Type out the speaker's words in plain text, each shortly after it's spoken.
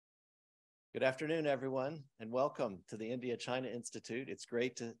Good afternoon, everyone, and welcome to the India-China Institute. It's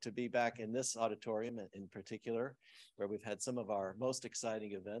great to be back in this auditorium in particular, where we've had some of our most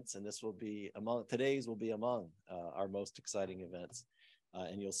exciting events, and today's will be among our most exciting events,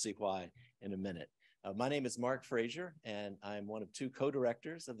 and you'll see why in a minute. My name is Mark Frazier, and I'm one of two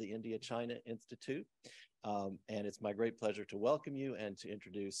co-directors of the India-China Institute, and it's my great pleasure to welcome you and to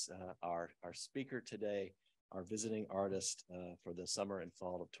introduce our speaker today, our visiting artist for the summer and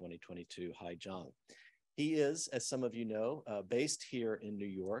fall of 2022, Zhang. He is, as some of you know, based here in New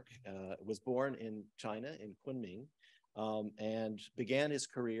York, was born in China, in Kunming, and began his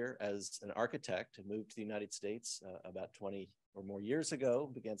career as an architect and moved to the United States about 20 or more years ago,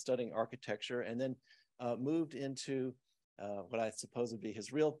 began studying architecture, and then moved into what I suppose would be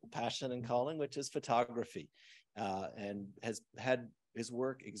his real passion and calling, which is photography, and has had his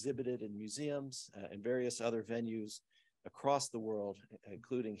work exhibited in museums and various other venues across the world,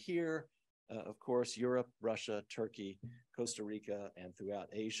 including here, of course, Europe, Russia, Turkey, Costa Rica, and throughout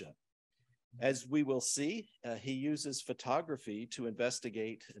Asia. As we will see, he uses photography to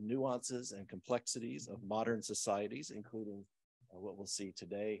investigate nuances and complexities of modern societies, including what we'll see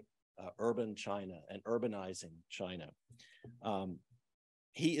today, urban China and urbanizing China.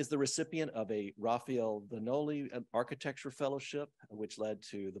 He is the recipient of a Raphael Vanoli Architecture Fellowship, which led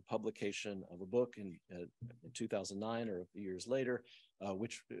to the publication of a book in 2009 or a few years later,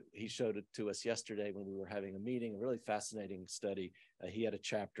 which he showed it to us yesterday when we were having a meeting, a really fascinating study. He had a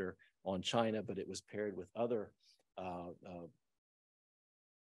chapter on China, but it was paired with other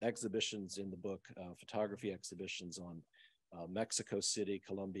exhibitions in the book, photography exhibitions on Mexico City,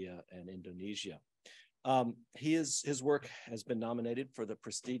 Colombia, and Indonesia. His work has been nominated for the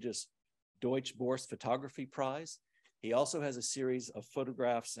prestigious Deutsche Börse Photography Prize. He also has a series of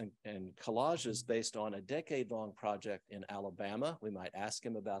photographs and collages based on a decade-long project in Alabama. We might ask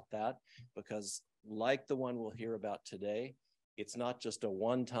him about that because, like the one we'll hear about today, it's not just a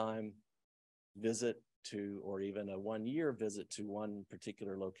one-time visit to, or even a one-year visit to one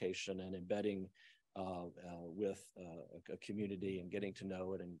particular location and embedding with a community and getting to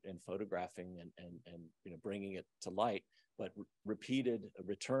know it and photographing and bringing it to light, but repeated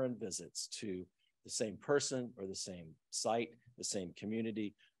return visits to the same person or the same site, the same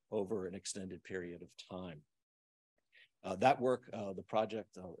community over an extended period of time. That work, the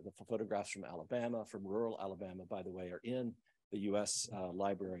project, the photographs from Alabama, from rural Alabama, by the way, are in the U.S.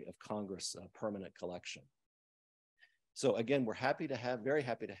 Library of Congress permanent collection. So again, we're very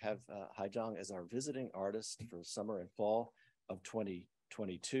happy to have Zhang as our visiting artist for summer and fall of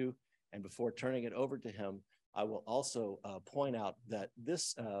 2022. And before turning it over to him, I will also point out that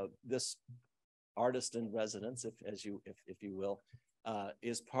this artist in residence, if you will,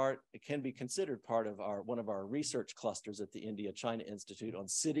 it can be considered part of one of our research clusters at the India-China Institute on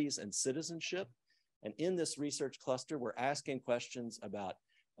cities and citizenship. And in this research cluster, we're asking questions about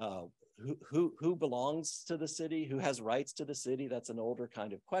who belongs to the city, who has rights to the city. That's an older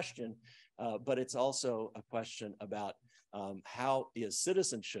kind of question, but it's also a question about how is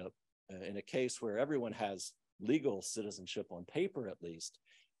citizenship, in a case where everyone has legal citizenship on paper at least,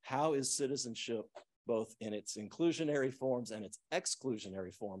 how is citizenship both in its inclusionary forms and its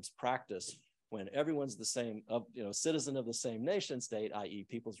exclusionary forms practiced when everyone's the same, citizen of the same nation state, i.e.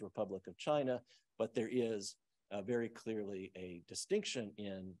 People's Republic of China, but there is very clearly a distinction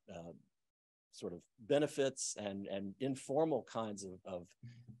in sort of benefits and informal kinds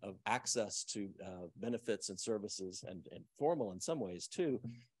of access to benefits and services, and formal in some ways too,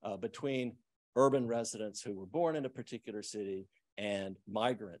 between urban residents who were born in a particular city and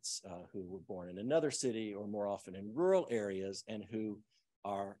migrants who were born in another city, or more often in rural areas, and who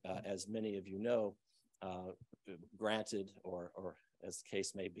are, as many of you know, granted or as the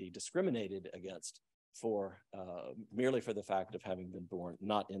case may be, discriminated against for merely for the fact of having been born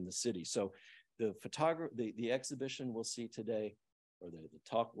not in the city. So the exhibition we'll see today, or the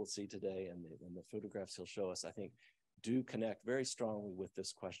talk we'll see today, and the photographs he'll show us, I think, do connect very strongly with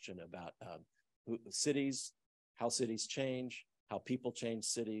this question about cities, how cities change, how people change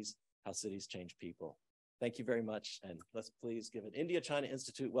cities, how cities change people. Thank you very much, and let's please give an India-China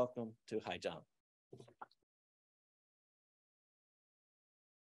Institute welcome to Zhang.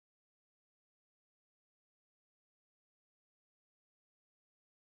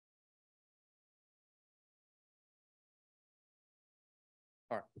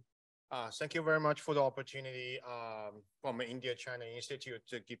 All right. Thank you very much for the opportunity from the India-China Institute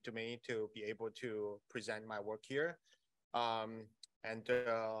to give to me to be able to present my work here.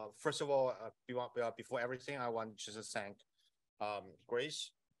 First of all, before everything, I want to just thank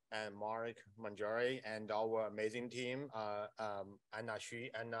Grace and Mark Manjari, and our amazing team, Anna Xu,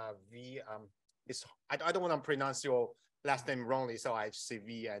 Anna V. I don't want to pronounce your last name wrongly, so I say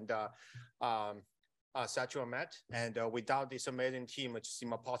V, and Satchel Ahmed. And without this amazing team, it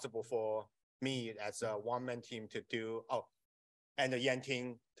seemed impossible for me as a one-man team to do, and Yan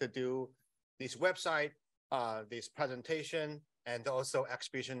Ting to do this website, this presentation, and also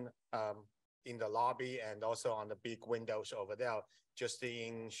exhibition in the lobby and also on the big windows over there, just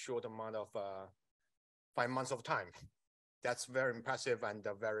in short amount of 5 months of time. That's very impressive and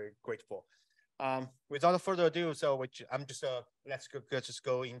very grateful. Without further ado, so I'm just let's just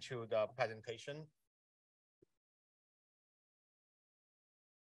go into the presentation.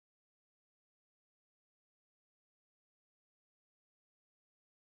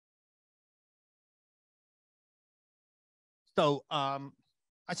 So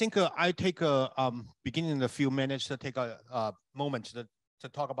I think I take beginning in a few minutes to take a moment to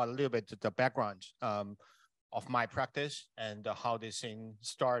talk about a little bit the background of my practice and how this thing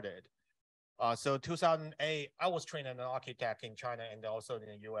started. So 2008, I was trained as an architect in China and also in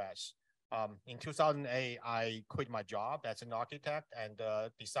the US. In 2008, I quit my job as an architect and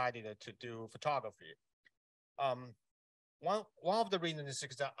decided to do photography. One of the reasons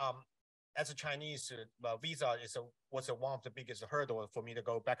is that as a Chinese, visa was one of the biggest hurdle for me to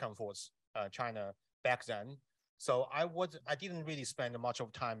go back and forth China back then. So I didn't really spend much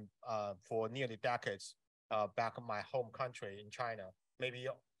of time for nearly decades back in my home country in China. Maybe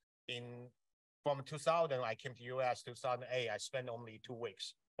from 2000, I came to US, 2008, I spent only 2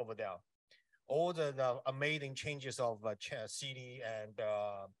 weeks over there. All the amazing changes of city and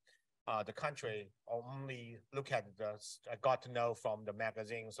the country, only look at I got to know from the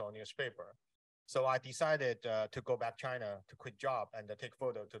magazines or newspaper. So I decided to go back China to quit job and take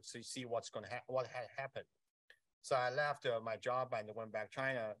photo to see what had happened. So I left my job and went back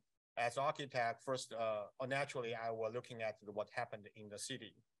China as architect. First, naturally, I was looking at what happened in the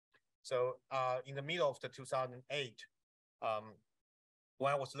city. So in the middle of the 2008,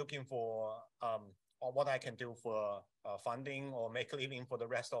 when I was looking for what I can do for funding or make a living for the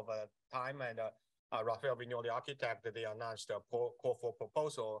rest of the time, and Rafael Vignoli, the architect, they announced a call for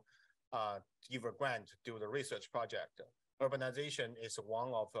proposal to give a grant to do the research project. Urbanization is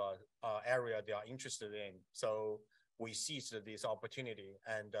one of area they are interested in. So we seized this opportunity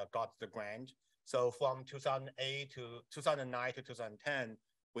and got the grant. So from 2008 to 2009 to 2010,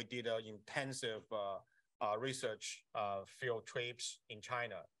 we did an intensive research field trips in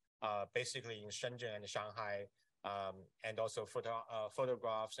China, basically in Shenzhen and Shanghai, and also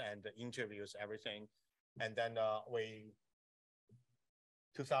photographs and interviews, everything. And then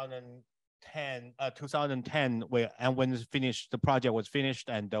 2010, when the project was finished,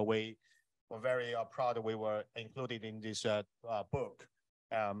 and we were very proud that we were included in this book.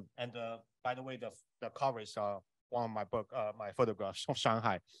 And by the way, the cover is one of my book, my photographs of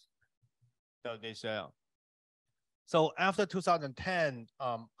Shanghai. So this. So after 2010,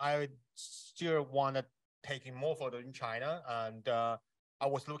 I still wanted taking more photos in China, and I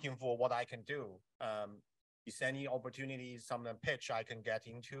was looking for what I can do. Is any opportunities, some pitch I can get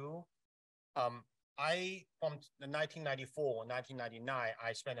into? From 1994, 1999,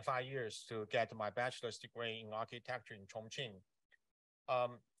 I spent 5 years to get my bachelor's degree in architecture in Chongqing.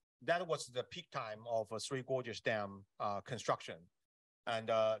 That was the peak time of Three Gorges Dam construction.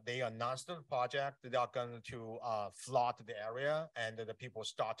 And they announced the project. They are going to flood the area, and the people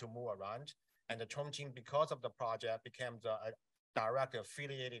start to move around. And the Chongqing, because of the project, became the direct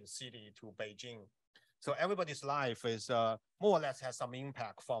affiliated city to Beijing. So everybody's life is more or less has some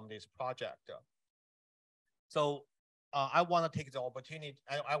impact from this project. So I want to take the opportunity.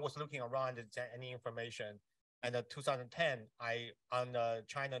 I was looking around at any information. And in 2010, on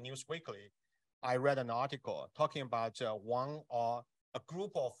China News Weekly, I read an article talking about a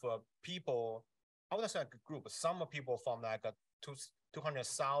group of people. I would say a group, some people from like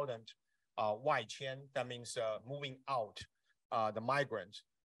 200,000 Wai Qian, that means moving out, the migrants.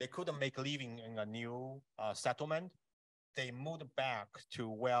 They couldn't make a living in a new settlement. They moved back to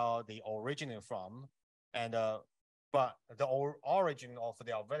where they originated from, and but the origin of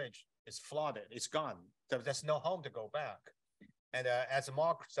their village is flooded. It's gone. There's no home to go back. And as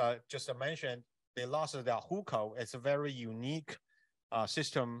Mark just mentioned, they lost their hukou. It's a very unique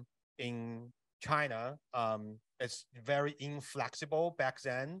system in China. It's very inflexible back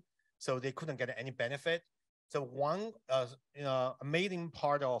then, so they couldn't get any benefit. So one amazing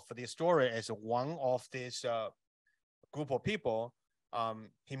part of the story is one of this group of people.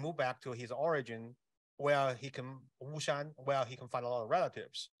 He moved back to his origin, where he can Wushan, where he can find a lot of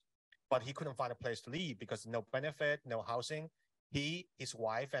relatives, but he couldn't find a place to live because no benefit, no housing. He, his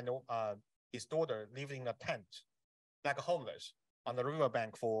wife, and his daughter lived in a tent, like homeless, on the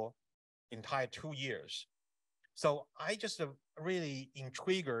riverbank for entire 2 years. So I just really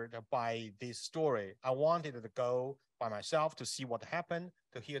intrigued by this story. I wanted to go by myself to see what happened,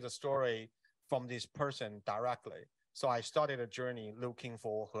 to hear the story from this person directly. So I started a journey looking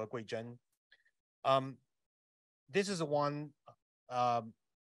for He Guizhen. This is one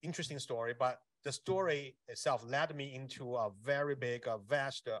interesting story, but the story itself led me into a very big,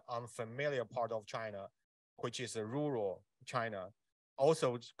 vast, unfamiliar part of China, which is rural China,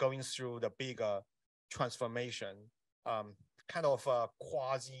 also going through the big transformation, kind of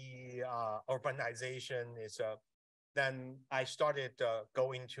quasi urbanization. Then I started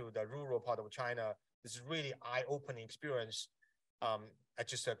going to the rural part of China. This is really eye-opening experience. I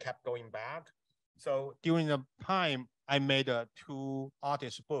just kept going back. So during the time, I made 2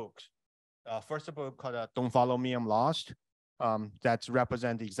 artist books. First book called Don't Follow Me, I'm Lost. That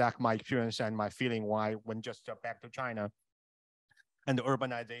represents exact my experience and my feeling why I went just back to China and the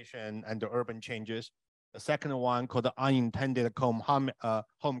urbanization and the urban changes. The second one called the Unintended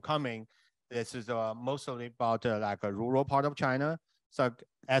Homecoming. This is mostly about like a rural part of China. So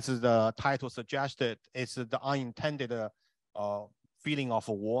as the title suggested, it's the unintended feeling of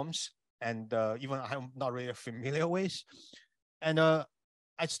warmth and even I'm not really familiar with. And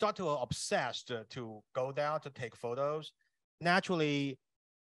I start to obsess to go there to take photos. Naturally,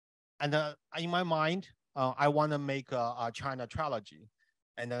 and in my mind, I want to make a China trilogy.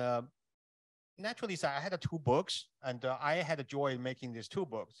 And naturally, so I had 2 books, and I had a joy in making these 2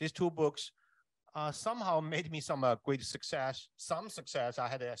 books. These 2 books somehow made me some great success. Some success. I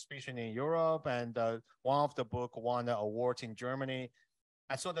had an exhibition in Europe, and one of the book won awards in Germany.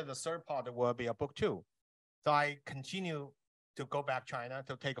 I saw that the third part will be a book 2. So I continue to go back China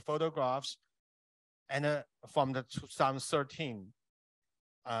to take photographs, and from the 2013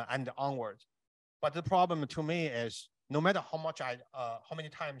 and onwards. But the problem to me is no matter how many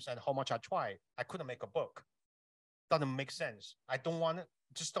times and how much I try, I couldn't make a book. Doesn't make sense. I don't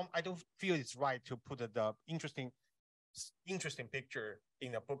feel it's right to put the interesting picture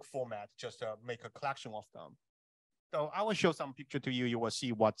in a book format, just to make a collection of them. So I will show some picture to you. You will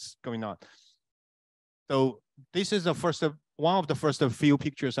see what's going on. So this is one of the first few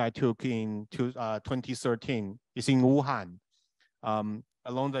pictures I took in 2013. It's in Wuhan,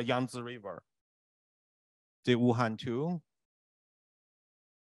 along the Yangtze River. The Wuhan too.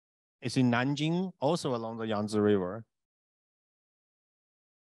 It's in Nanjing, also along the Yangtze River.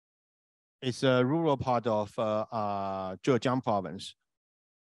 It's a rural part of Zhejiang province.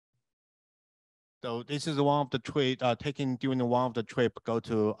 So this is one of the trip taken during one of the trip go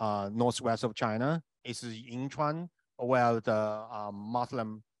to northwest of China. It's Yinchuan, where the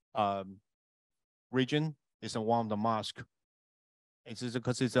Muslim region is one of the mosque. It's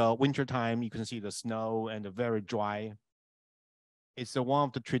because it's winter time. You can see the snow and very dry. It's one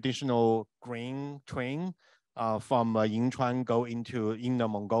of the traditional grain train from Yinchuan go into Inner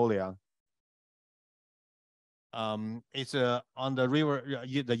Mongolia. It's on the river,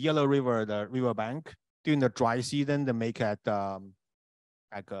 the Yellow River, the river bank. During the dry season, they make it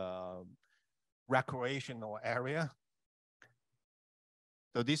like a recreational area.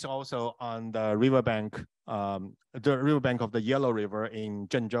 So this also on the riverbank of the Yellow River in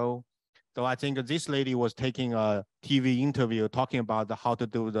Zhengzhou. So I think this lady was taking a TV interview talking about how to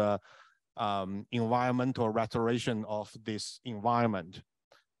do the environmental restoration of this environment.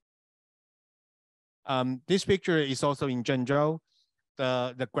 This picture is also in Zhengzhou.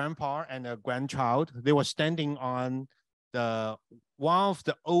 The grandpa and the grandchild, they were standing on one of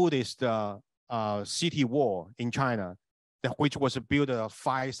the oldest city wall in China, which was built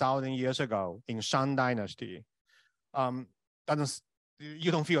 5,000 years ago in Shang Dynasty.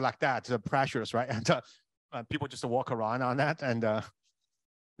 You don't feel like that, precious, right? And people just walk around on that, and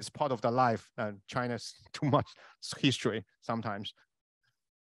it's part of the life. China's too much history sometimes.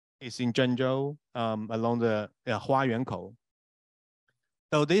 It's in Zhengzhou, along the Huayuankou.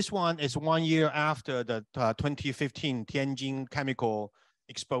 So this one is 1 year after the 2015 Tianjin chemical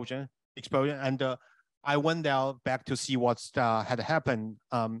explosion, and I went there back to see what had happened.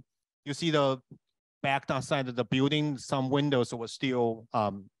 You see the back outside of the building, some windows were still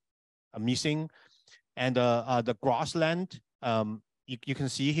missing, and the grassland. You can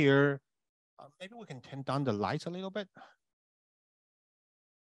see here. Maybe we can turn down the lights a little bit.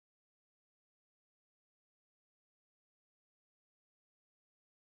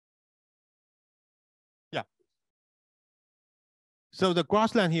 Yeah. So the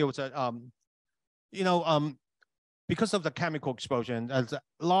grassland here was because of the chemical explosion, a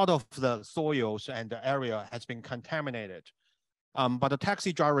lot of the soils and the area has been contaminated. But the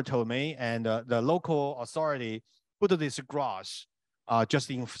taxi driver told me, and the local authority put this grass just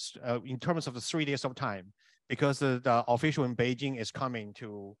in terms of the 3 days of time, because the official in Beijing is coming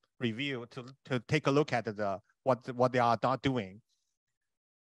to review, to take a look at what they are not doing.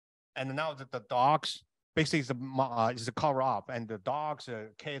 And now the dogs basically is a cover up, and the dogs,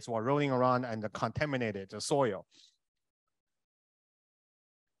 kids were rolling around and contaminated the soil.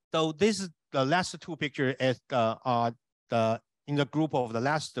 So this is the last two pictures in the group of the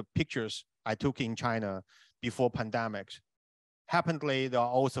last pictures I took in China before pandemic. Happily, they're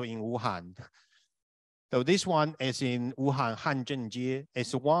also in Wuhan. So this one is in Wuhan, Hanzhenjie.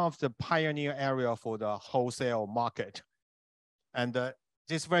 It's one of the pioneer area for the wholesale market. And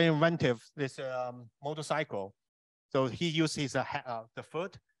this very inventive, this motorcycle. So he uses the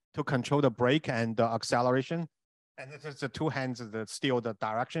foot to control the brake and the acceleration. And it's the two hands that steer the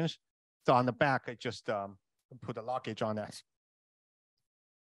directions. So on the back, it just put a luggage on it.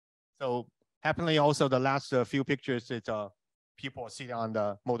 So happily also the last few pictures, it's people sitting on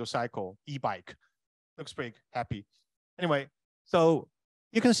the motorcycle, e-bike. Looks pretty happy. Anyway, so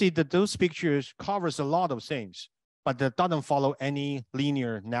you can see that those pictures covers a lot of things, but that doesn't follow any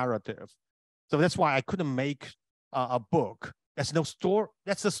linear narrative. So that's why I couldn't make a book. There's no story.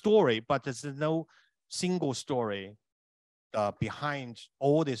 That's a story, but there's no single story behind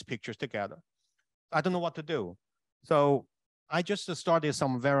all these pictures together. I don't know what to do. So I just started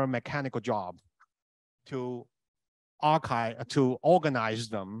some very mechanical job to archive, to organize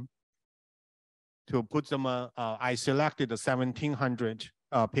them, to put them, I selected the 1,700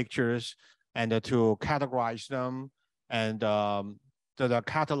 pictures and to categorize them, and the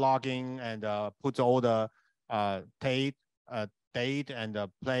cataloging, and put all the date and the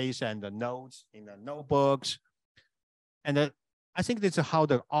place and the notes in the notebooks. And I think this is how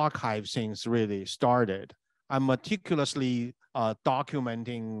the archive things really started. I'm meticulously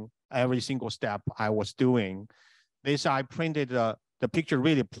documenting every single step I was doing. This I printed the picture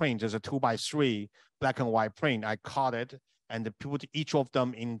really print as a 2x3 black and white print. I cut it and put each of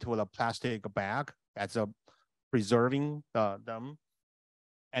them into a plastic bag as a preserving them,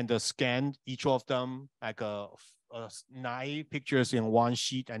 and scanned each of them like 9 pictures in one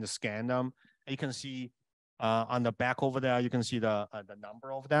sheet and scan them. And you can see on the back over there, you can see the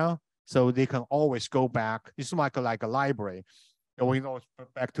number of them. So they can always go back. It's like a library. And we always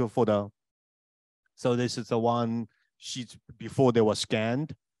back to for the, so this is the one sheet before they were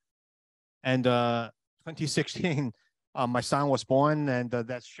scanned. And 2016, my son was born, and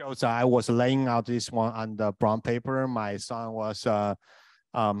that shows I was laying out this one on the brown paper. My son was, I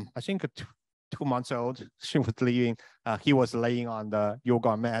think, 2 months old. She was leaving. He was laying on the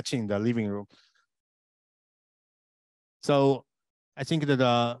yoga mat in the living room. So I think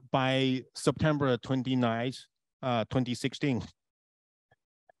that by September 29th, 2016,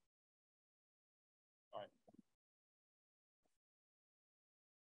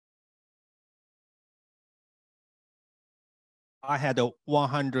 I had a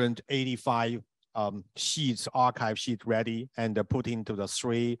 185 sheets, archive sheet ready, and put into the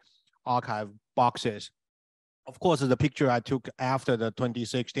 3 archive boxes. Of course, the picture I took after the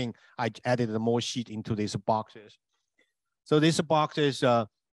 2016, I added more sheet into these boxes. So these boxes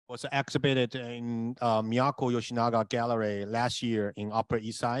was exhibited in Miyako Yoshinaga Gallery last year in Upper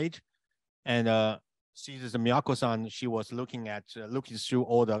East Side. And see, the Miyako-san, she was looking through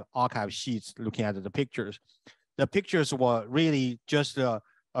all the archive sheets, looking at the pictures. The pictures were really just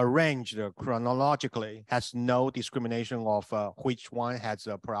arranged chronologically, has no discrimination of which one has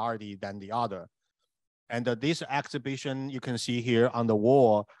a priority than the other. And this exhibition you can see here on the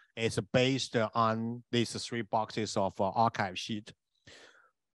wall is based on these 3 boxes of archive sheet.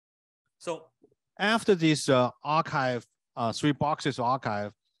 So after this archive, 3 boxes of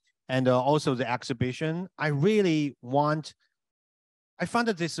archive, and also the exhibition, I found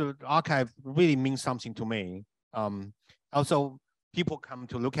that this archive really means something to me. Also, people come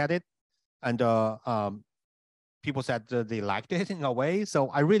to look at it, and people said they liked it in a way. So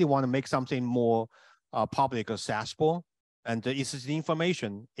I really want to make something more public accessible. And it's the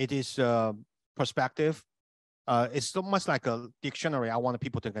information. It is perspective. It's so much like a dictionary. I want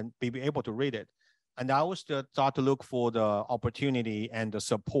people to be able to read it. And I always start to look for the opportunity and the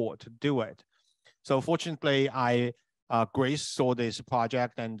support to do it. So fortunately, Grace saw this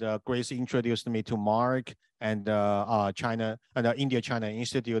project, and Grace introduced me to Mark and China and the India-China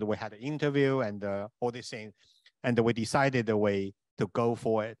Institute. We had an interview and all these things, and we decided the way to go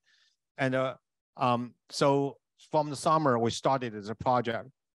for it. And so from the summer, we started as a project.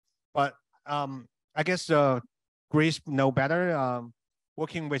 But I guess Grace know better.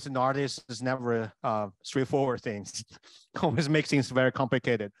 working with an artist is never straightforward things. Always makes things very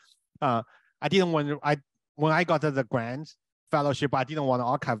complicated. I didn't want when I got the grant fellowship, I didn't want to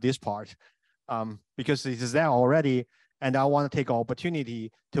archive this part because it is there already. And I want to take an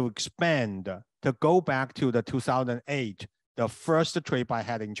opportunity to expand, to go back to the 2008, the first trip I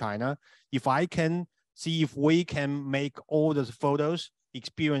had in China. If I can see if we can make all those photos,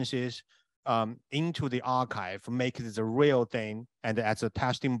 experiences into the archive, make it a real thing and as a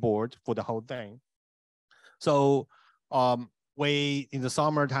testing board for the whole thing. So we, in the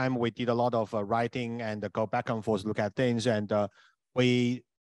summertime, we did a lot of writing and go back and forth, look at things. And we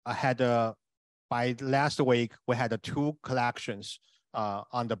had, by last week, we had 2 collections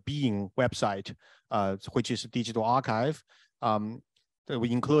on the Being website, which is a digital archive.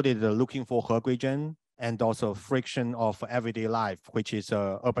 We included Looking for He Guizhen and also Friction of Everyday Life, which is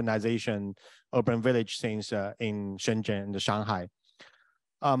urbanization, urban village things in Shenzhen and Shanghai.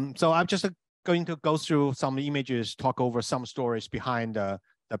 So I'm just going to go through some images, talk over some stories behind the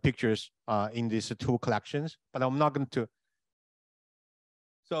pictures in these 2 collections, but I'm not going to.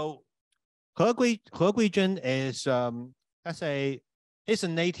 So He Guizhen is, let's say, it's a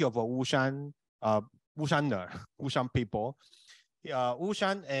native of Wushan, Wushan people.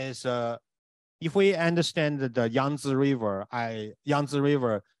 Wushan is, if we understand the Yangtze River,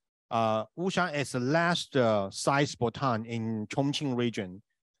 Wushan is the last sizable town in Chongqing region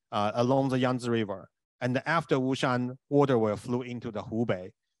along the Yangtze River. And after Wushan, water will flow into the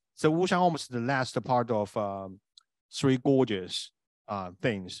Hubei. So Wushan almost the last part of Three Gorges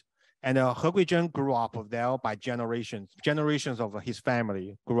things. And He Guizhen grew up there by generations of his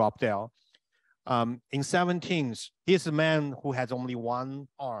family grew up there. In 17th, he's a man who has only 1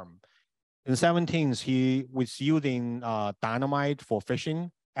 arm. In 17th, he was using dynamite for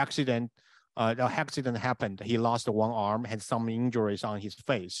fishing. The accident happened. He lost 1 arm, had some injuries on his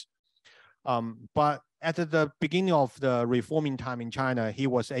face. But at the beginning of the reforming time in China, he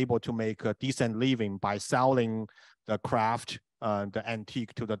was able to make a decent living by selling the craft, the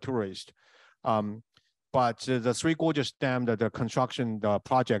antique to the tourist. But the Three Gorges Dam, the construction, the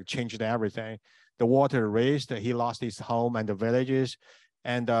project changed everything. The water raised, he lost his home and the villages,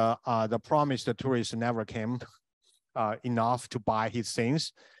 and the promised tourists never came enough to buy his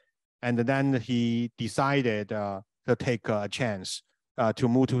things. And then he decided to take a chance to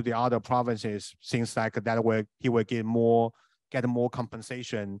move to the other provinces, things like that way he will get more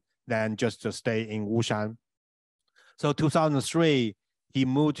compensation than just to stay in Wushan. So 2003, he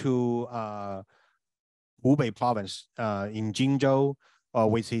moved to Hubei province in Jingzhou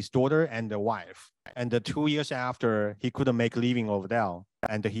with his daughter and the wife. And 2 years after, he couldn't make a living over there.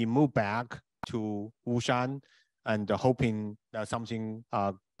 And he moved back to Wushan and hoping that something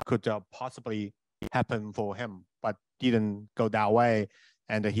could possibly happen for him, but didn't go that way.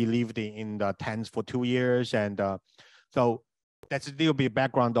 And he lived in the tents for 2 years. And so that's a little bit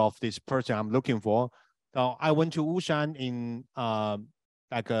background of this person I'm looking for. So I went to Wushan in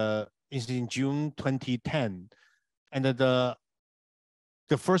in June 2010, and the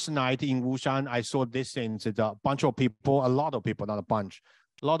first night in Wushan, I saw this thing. A bunch of people, a lot of people, not a bunch,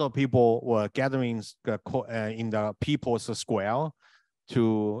 a lot of people were gathering in the People's Square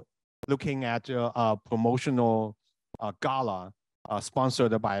to looking at a promotional gala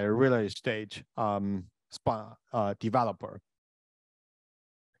sponsored by a real estate developer.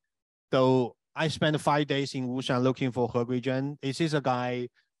 So I spent 5 days in Wushan looking for He Guizhen. This is a guy,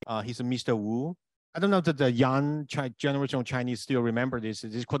 he's a Mr. Wu. I don't know that the young generation of Chinese still remember this.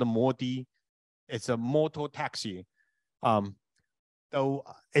 It's called a Modi. It's a motor taxi. So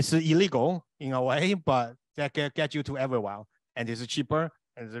it's illegal in a way, but that get you to everywhere. And it's cheaper.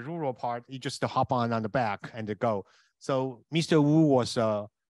 And the rural part, you just hop on the back and go. So Mr. Wu was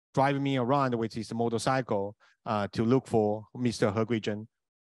driving me around with his motorcycle to look for Mr. He Guizhen.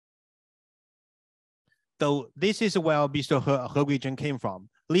 So this is where Mr. He Guizhen came from.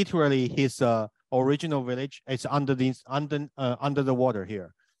 Literally, his original village is under the water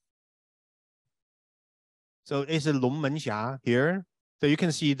here. So it's a Longmenxia here. So you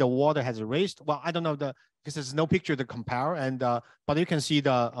can see the water has raised. Well, I don't know because there's no picture to compare, and but you can see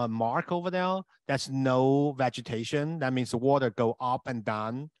the mark over there. That's no vegetation. That means the water go up and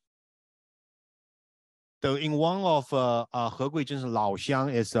down. So in one of He Guizhen's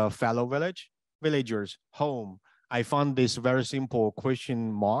Laoxiang is a fellow villagers' home. I found this very simple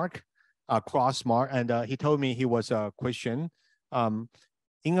question mark, cross mark, and he told me he was a Christian.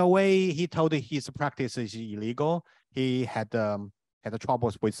 In a way, he told his practice is illegal. He had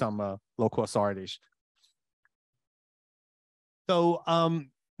troubles with some local authorities. So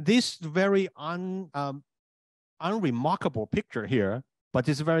this very unremarkable picture here but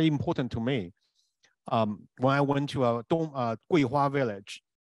it's very important to me. When I went to Guihua village,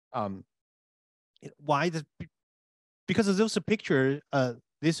 because of those pictures,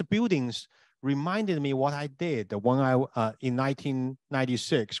 these buildings reminded me what I did when I in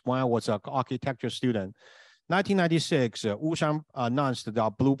 1996 when I was an architecture student. 1996, Wushan announced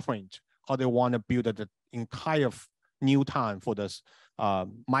their blueprint, how they want to build the entire new town for this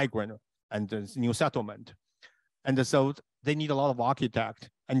migrant and this new settlement. And so they need a lot of architect,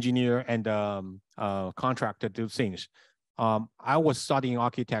 engineer, and contractor to do things. I was studying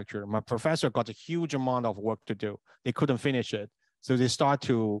architecture. My professor got a huge amount of work to do. They couldn't finish it. So they start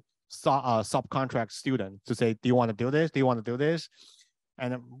to subcontract students to say, do you want to do this? Do you want to do this?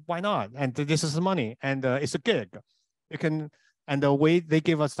 And why not? And this is money, and it's a gig. You can, and the way they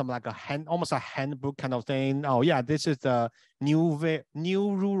give us some like almost a handbook kind of thing. Oh yeah, this is the new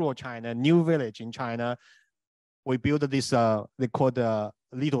rural China, new village in China. We built this, they call the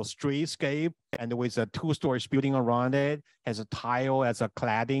little streetscape, and with a 2-story building around it, has a tile, as a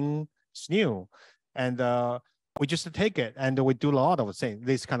cladding, it's new. And we just take it and we do a lot of things,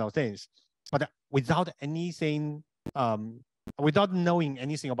 these kind of things. But without anything, without knowing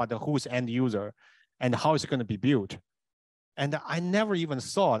anything about the who's end user and how it's going to be built. And I never even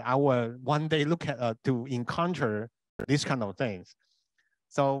thought I would one day look at to encounter these kind of things.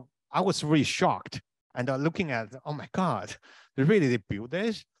 So I was really shocked and looking at, oh my God, really they built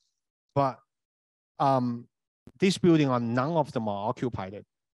this? But this building, none of them are occupied.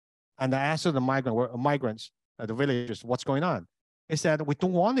 And I asked the migrants, the villagers, what's going on? They said, we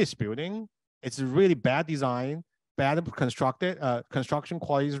don't want this building. It's really bad design, bad construction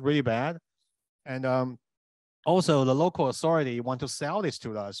quality is really bad. And also the local authority want to sell this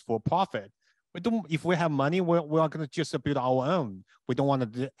to us for profit. We don't, if we have money, we are going to just build our own. We don't want to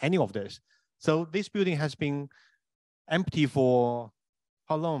do any of this. So this building has been empty for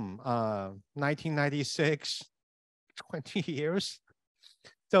how long? 1996, 20 years.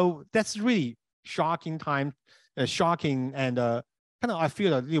 So that's really shocking time, shocking, and kind of I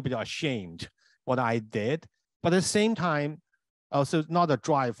feel a little bit ashamed what I did. But at the same time, also not a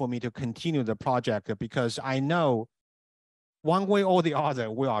drive for me to continue the project, because I know one way or the other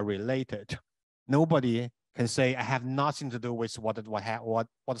we are related. Nobody can say I have nothing to do with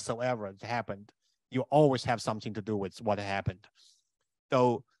whatsoever happened. You always have something to do with what happened.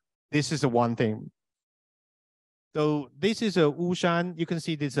 So this is the one thing. So this is a Wushan. You can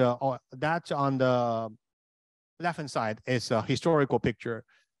see this. That on the left-hand side is a historical picture,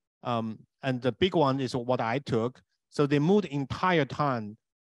 and the big one is what I took. So they moved the entire town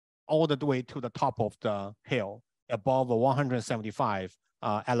all the way to the top of the hill, above the 175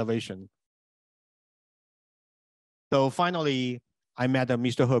 elevation. So finally, I met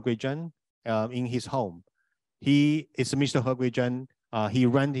Mr. He Guizhen in his home. He is Mr. He Guizhen. He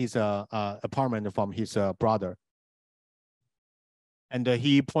rent his apartment from his brother. And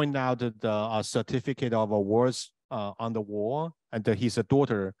he pointed out the certificate of awards on the wall, and his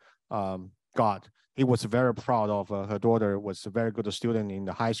daughter got. He was very proud of her daughter, was a very good student in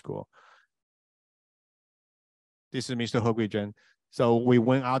the high school. This is Mr. He Guizhen. So we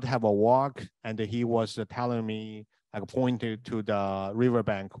went out to have a walk, and he was telling me, like pointed to the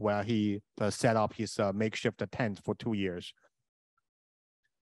riverbank where he set up his makeshift tent for 2 years.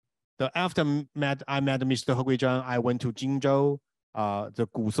 So after I met Mr. He Guizhen, I went to Jingzhou, the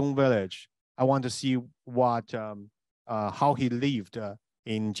Gusong village. I want to see what how he lived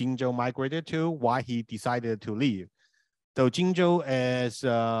in Jingzhou, migrated to, why he decided to leave. So Jingzhou is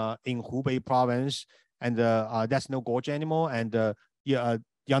in Hubei province, and there's no gorge anymore, and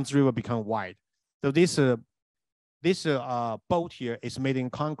Yangtze River become wide. So this boat here is made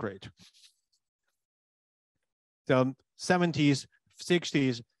in concrete. The 70s,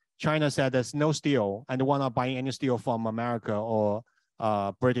 60s, China said there's no steel, and we're not buying any steel from America or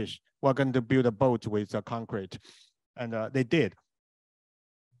British. We're going to build a boat with concrete, and they did.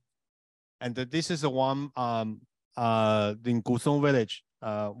 And this is the one in Gusong village,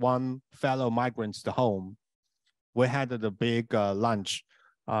 one fellow migrant's home. We had the big lunch,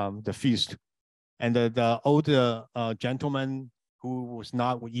 the feast. And the older gentleman who was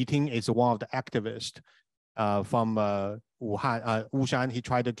not eating is one of the activists from Wushan. He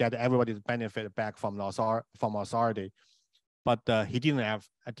tried to get everybody's benefit back from authority, but he didn't have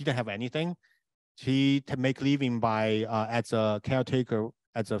anything. He make living by as a caretaker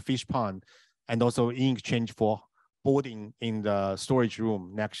at a fish pond, and also in exchange for boarding in the storage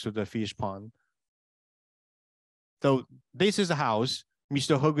room next to the fish pond. So this is a house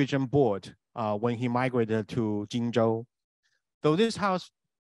Mr. He Guizhen bought when he migrated to Jingzhou. So this house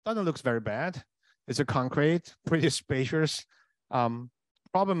doesn't look very bad. It's a concrete, pretty spacious.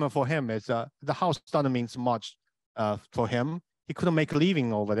 problem for him is the house doesn't mean much for him. He couldn't make a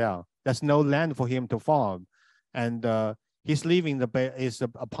living over there. There's no land for him to farm, and his living is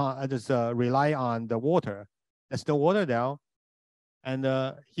rely on the water. There's no water there,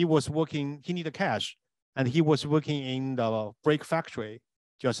 and he was working. He needed cash, and he was working in the brake factory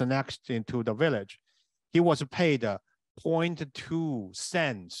just next into the village. He was paid 0.2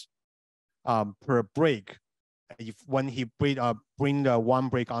 cents per brake when he bring the one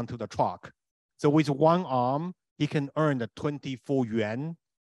brake onto the truck. So with one arm, he can earn the 24 yuan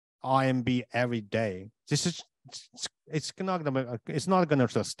RMB every day. This is it's not gonna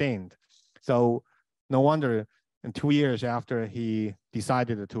sustain. So no wonder in 2 years after he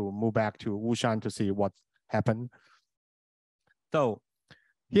decided to move back to Wushan to see what happened. So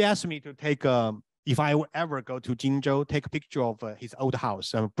he asked me to take if I would ever go to Jinzhou, take a picture of his old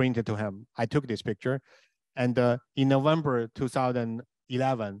house and bring it to him. I took this picture. And in November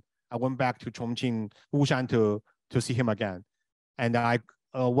 2011, I went back to Chongqing, Wushan to see him again. And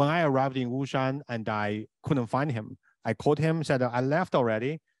when I arrived in Wushan and I couldn't find him, I called him, said I left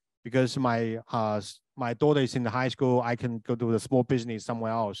already because my daughter is in the high school. I can go to the small business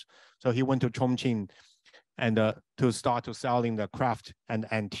somewhere else. So he went to Chongqing and to start to selling the craft and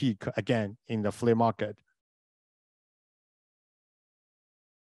antique again in the flea market.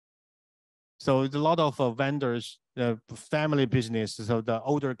 So it's a lot of vendors, family business. So the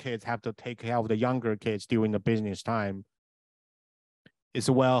older kids have to take care of the younger kids during the business time. It's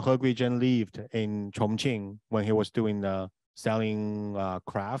where He Guizhen lived in Chongqing when he was doing the selling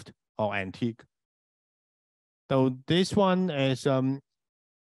craft or antique. So this one is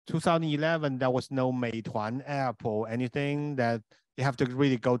 2011. There was no Meituan app or anything that you have to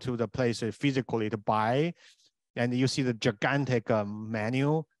really go to the place physically to buy. And you see the gigantic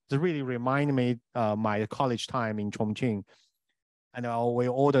menu. It really reminded me my college time in Chongqing. And we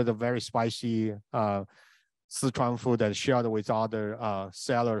ordered a very spicy Sichuan food and shared with other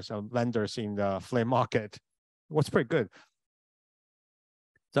sellers and vendors in the flea market. It was pretty good.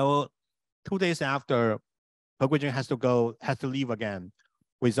 So 2 days after, He Guizhen has to leave again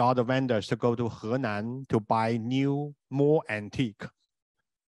with other vendors to go to Henan to buy more antique.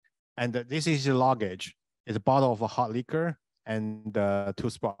 And this is his luggage. It's a bottle of hot liquor and the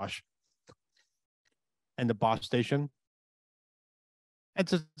toothbrush and the bus station.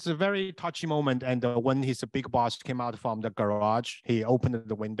 It's a very touchy moment. And when his big boss came out from the garage, he opened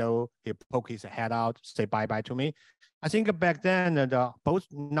the window, he poked his head out, say bye-bye to me. I think back then, both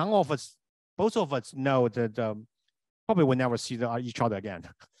of us know that probably we'll never see each other again.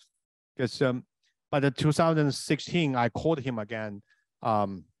 Because by the 2016, I called him again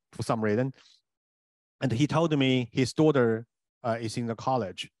for some reason. And he told me his daughter is in the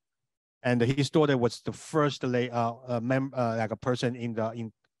college. And his daughter was the first like a person in the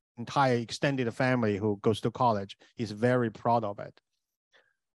entire extended family who goes to college. He's very proud of it.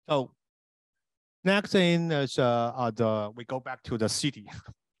 So next thing is we go back to the city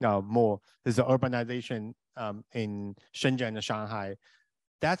now more. There's the urbanization in Shenzhen and Shanghai.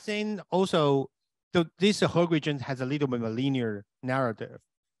 That thing also, this He Guizhen has a little bit of a linear narrative,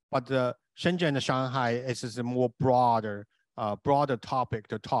 but Shenzhen and Shanghai is a more broader topic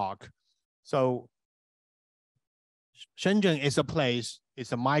to talk. So Shenzhen is a place,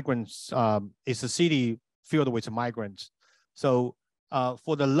 it's a migrants, it's a city filled with migrants. So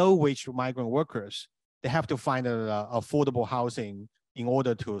for the low-wage migrant workers, they have to find affordable housing in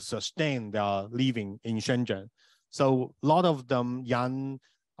order to sustain their living in Shenzhen. So a lot of them young,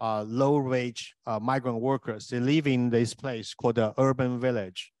 low-wage migrant workers, they live in this place called the urban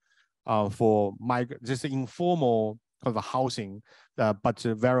village for this informal kind of housing, but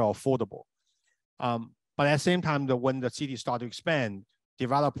very affordable. But at the same time, when the city started to expand,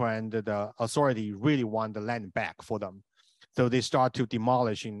 developer and the authority really want the land back for them. So they start to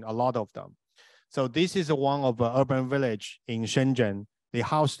demolishing a lot of them. So this is one of the urban village in Shenzhen. They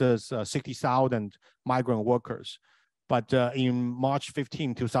housed 60,000 migrant workers. But in March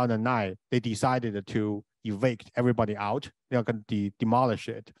 15, 2009, they decided to evict everybody out. They're going to demolish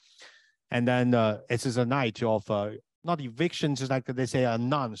it. And then it is a night of not evictions, like they say,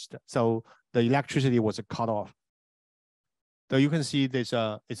 announced. So the electricity was cut off. So you can see this,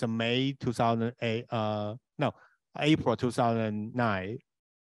 it's a May 2008, no, April 2009,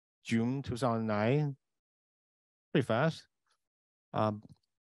 June 2009, pretty fast.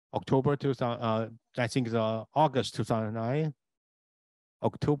 October 2000, I think it's August 2009,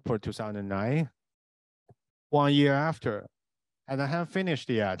 October 2009, 1 year after, and I haven't finished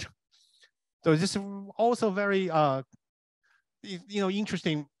yet. So this is also very,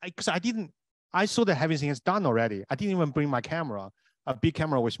 interesting because I saw that everything is done already. I didn't even bring my camera. a big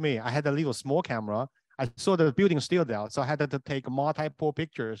camera with me. I had a little small camera. I saw the building still there, so I had to take multiple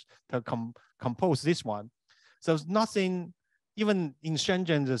pictures to compose this one. So it's nothing, even in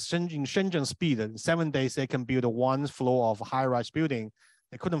Shenzhen speed, 7 days they can build one floor of high-rise building.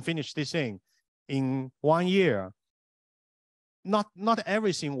 They couldn't finish this thing in 1 year. Not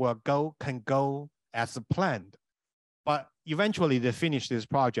everything can go as planned, but eventually they finished this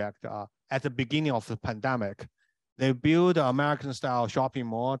project at the beginning of the pandemic. They built an American-style shopping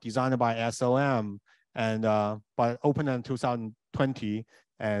mall designed by SOM, and but opened in 2020,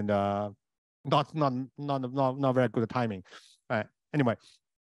 and not very good timing. Right. Anyway,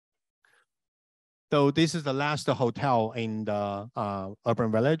 so this is the last hotel in the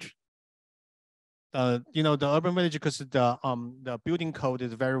urban village. You know, the urban village, because the building code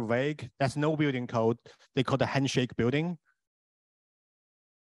is very vague. There's no building code. They call the handshake building.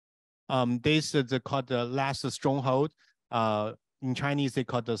 This is called the last stronghold. In Chinese, they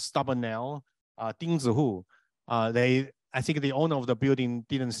call the stubborn nail, Ding Zihu. I think the owner of the building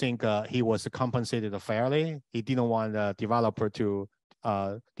didn't think he was compensated fairly. He didn't want the developer to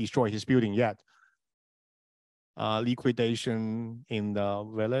destroy his building yet. Liquidation in the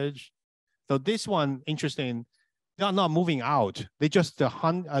village. So this one, interesting, they're not moving out. They just they're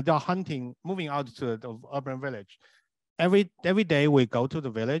hunting, moving out to the urban village. Every day we go to the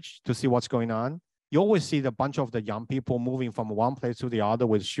village to see what's going on. You always see the bunch of the young people moving from one place to the other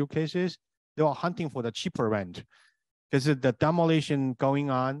with suitcases. They are hunting for the cheaper rent. Because the demolition going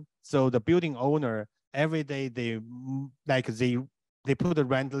on. So the building owner, every day they put the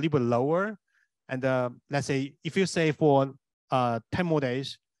rent a little bit lower. And let's say, if you say for 10 more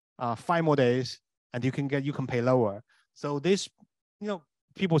days, 5 more days, and you can pay lower. So this, you know,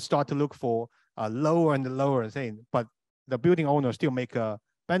 people start to look for a lower and lower thing, but the building owner still make a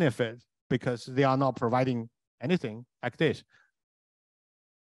benefit because they are not providing anything like this.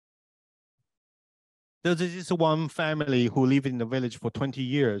 This is one family who lived in the village for 20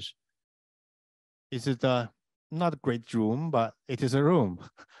 years. This is not a great room, but it is a room.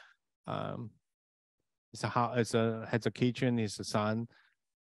 It's a house. Has a kitchen. It's a son.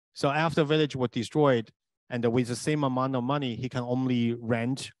 So after the village was destroyed, and with the same amount of money, he can only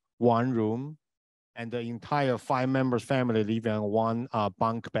rent one room, and the entire 5 members family live in one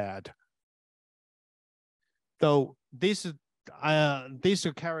bunk bed. So this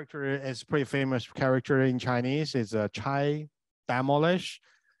character is pretty famous character in Chinese. Is Chai Demolish.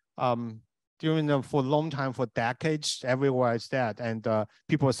 For a long time, for decades, everywhere it's that, and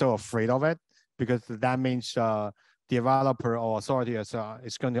people are so afraid of it because that means developer or authority is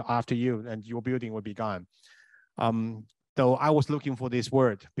going to after you, and your building will be gone. So I was looking for this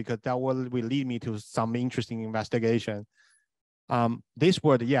word because that will lead me to some interesting investigation. This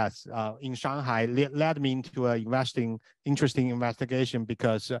word, yes, in Shanghai led me into an interesting investigation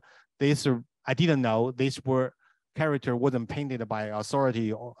because I didn't know this word character wasn't painted by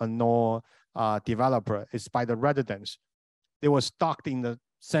authority nor developer. It's by the residents. They were stuck in the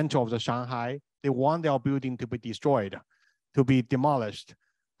center of the Shanghai. They want their building to be destroyed, to be demolished,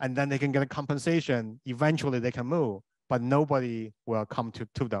 and then they can get a compensation. Eventually they can move, but nobody will come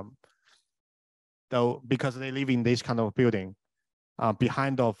to them. Though, because they live in this kind of building,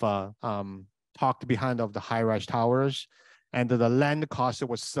 behind of the high-rise towers, and the land cost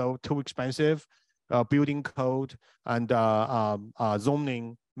was too expensive. Building code and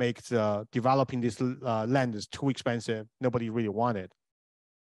zoning makes developing this land is too expensive. Nobody really wanted.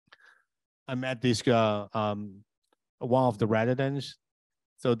 I met this one of the residents.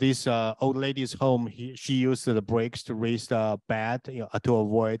 So this old lady's home, she used the bricks to raise the bed, to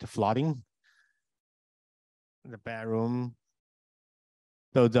avoid flooding. The bedroom.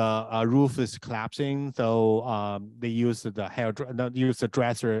 So the roof is collapsing. So they use the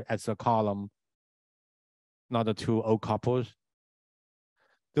dresser as a column. Not the 2 old couples.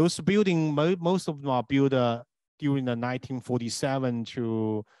 Those buildings, most of them are built during the 1947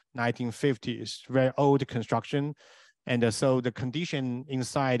 to 1950s, very old construction. And so the condition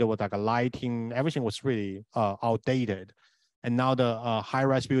inside was like a lighting, everything was really outdated. And now the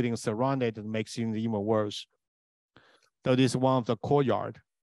high-rise building surrounded makes it even worse. So this is one of the courtyard.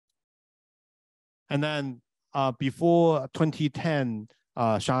 And then before 2010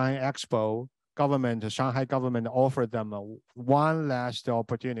 Shanghai Expo, Shanghai government offered them one last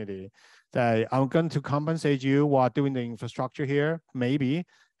opportunity. That I'm going to compensate you while doing the infrastructure here, maybe,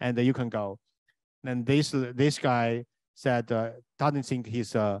 and you can go. And this guy said doesn't think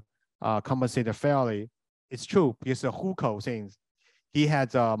he's compensated fairly. It's true because the hukou things. He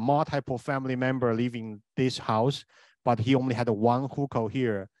had multiple family member living this house, but he only had one hukou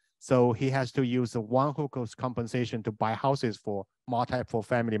here. So he has to use the one hukou's compensation to buy houses for multiple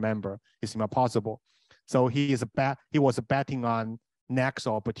family member is impossible. So he was betting on next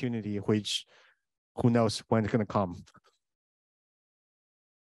opportunity, which who knows when it's going to come.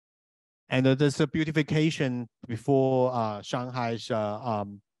 And there's a beautification before Shanghai's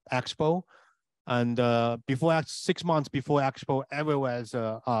expo. And before 6 months before expo, everywhere's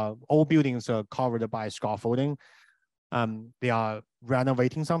all buildings are covered by scaffolding. They are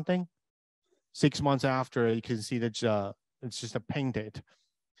renovating something. 6 months after, you can see that it's just painted.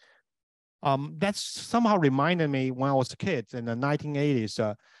 That's somehow reminded me when I was a kid in the 1980s.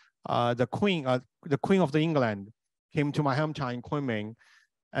 The Queen of England came to my hometown in Kunming,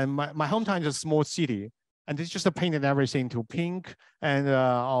 and my hometown is a small city, and they just painted everything to pink and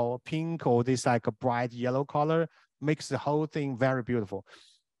pink or this like a bright yellow color, makes the whole thing very beautiful.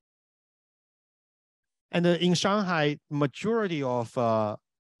 And in Shanghai, majority of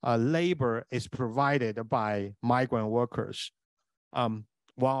labor is provided by migrant workers. One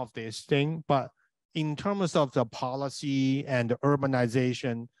of these things, but in terms of the policy and the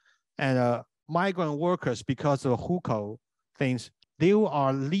urbanization and migrant workers, because of hukou things, they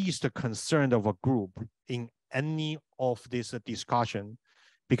are least concerned of a group in any of this discussion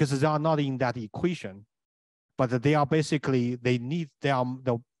because they are not in that equation, but they are basically, they are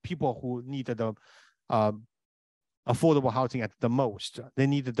the people who need the affordable housing at the most. They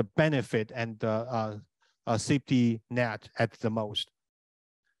need the benefit and the safety net at the most.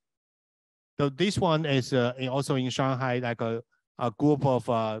 So this one is also in Shanghai, like a group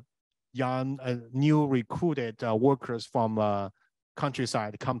of young, new recruited workers from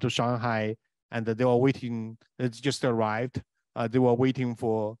countryside come to Shanghai, and they were waiting. It's just arrived. They were waiting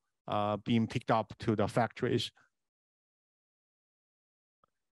for being picked up to the factories.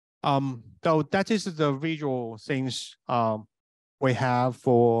 So that is the visual things we have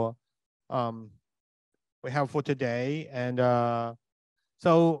for today, and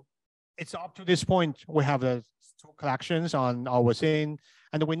so it's up to this point. We have the 2 collections on our scene,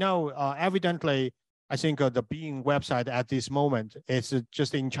 and we know evidently. I think the Being website at this moment is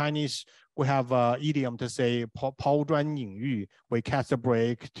just in Chinese. We have idiom to say "抛砖引玉." We cast a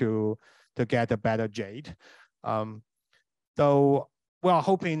break to get a better jade. So we are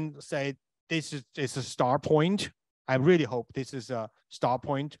hoping, say, this is a start point. I really hope this is a start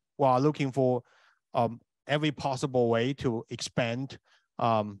point. We are looking for every possible way to expand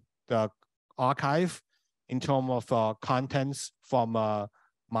the archive in terms of contents from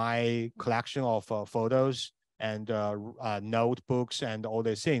my collection of photos and notebooks and all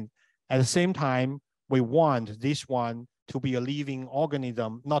these things. At the same time, we want this one to be a living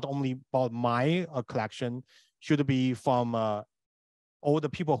organism, not only about my collection, should be from all the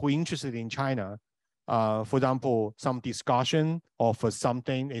people who are interested in China. For example, some discussion of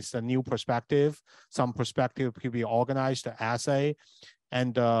something is a new perspective, some perspective could be organized essay,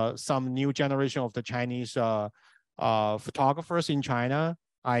 and some new generation of the Chinese photographers in China.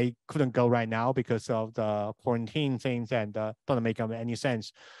 I couldn't go right now because of the quarantine things and doesn't make any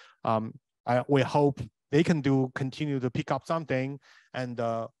sense. We hope they can continue to pick up something, and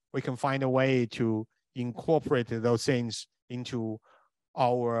we can find a way to incorporate those things into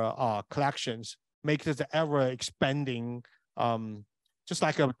our collections, make this ever expanding, just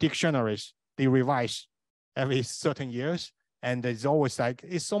like a dictionaries, they revise every certain years. And it's always like,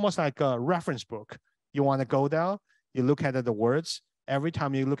 it's almost like a reference book. You want to go there, you look at the words. Every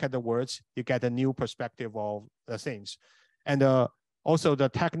time you look at the words, you get a new perspective of the things. And also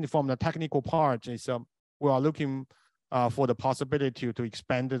from the technical part is we are looking for the possibility to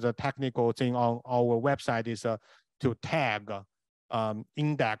expand the technical thing on our website is to tag,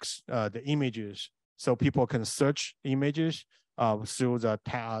 index the images so people can search images through the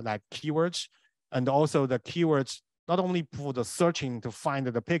like keywords, and also the keywords not only for the searching to find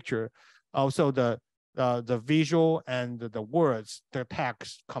the picture, also the visual and the words, the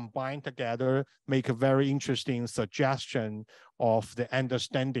text combined together make a very interesting suggestion of the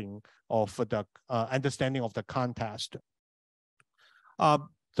understanding of the context.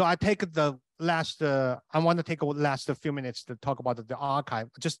 So I take the last. I want to take a last few minutes to talk about the archive.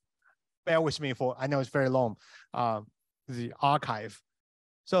 Just bear with me I know it's very long. The archive.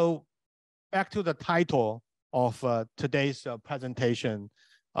 So back to the title of today's presentation.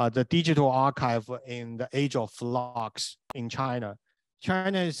 The digital archive in the age of flux in China.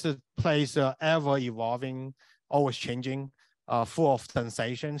 China is a place ever evolving, always changing, full of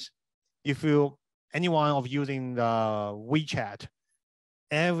sensations. If anyone of using the WeChat,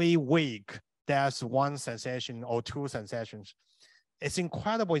 every week there's one sensation or 2 sensations. It's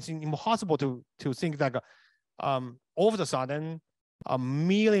incredible. It's impossible to think that all of a sudden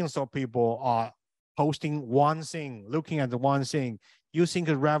millions of people are posting one thing, looking at the one thing. You think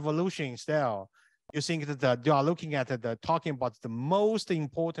the revolution still. You think that you are looking at the talking about the most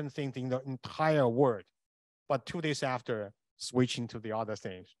important thing in the entire world, but 2 days after switching to the other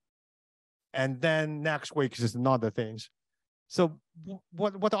things, and then next week is another things. So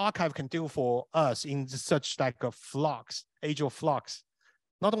what the archive can do for us in such like a flux, age of flux,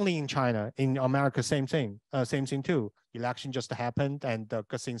 not only in China, in America, same thing too. Election just happened, and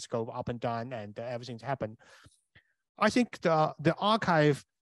things go up and down, and everything's happened. I think the archive,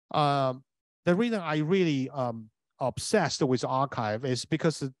 the reason I really obsessed with archive is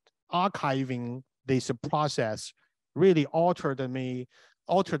because archiving this process really altered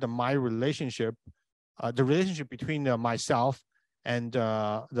my relationship, the relationship between myself and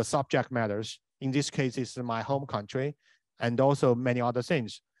the subject matters. In this case, it's my home country, and also many other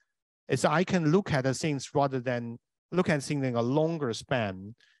things. It's I can look at the things rather than look at things in a longer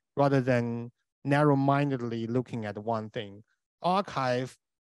span, rather than narrow-mindedly looking at one thing. Archive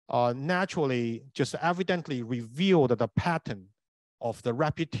naturally just evidently revealed the pattern of the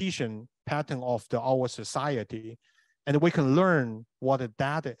repetition pattern of our society, and we can learn what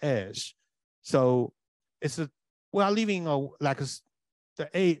that is. So we are living the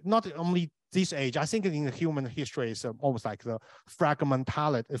age, not only this age. I think in human history is almost like the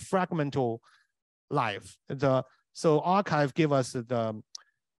fragmental life. So archive give us the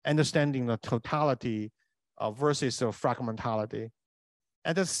understanding the totality versus the fragmentality.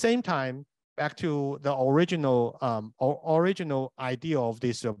 At the same time, back to the original idea of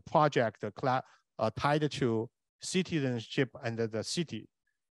this project tied to citizenship and the cities.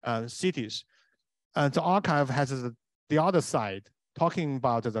 The archive has the other side, talking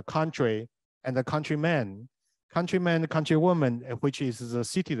about the country and the countrymen, countrywoman, which is the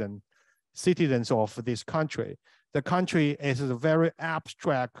citizens of this country. The country is a very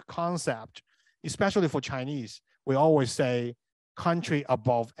abstract concept, especially for Chinese. We always say country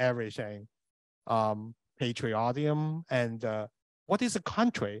above everything, patriotism, and what is a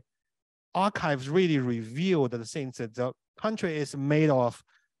country? Archives really reveal the things that the country is made of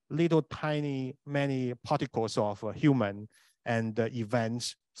little tiny, many particles of human and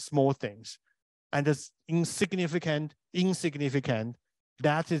events, small things. And it's insignificant,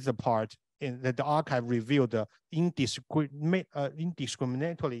 that is the part that the archive revealed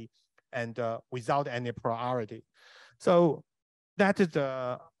indiscriminately and without any priority. So that is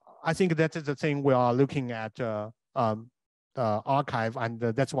I think that is the thing we are looking at archive, and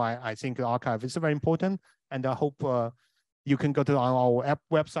that's why I think the archive is very important. And I hope you can go to our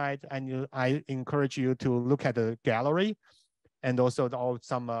website, and I encourage you to look at the gallery and also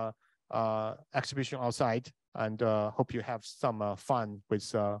some exhibition outside, and hope you have some fun with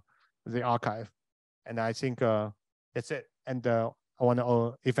the archive. And I think that's it. And I want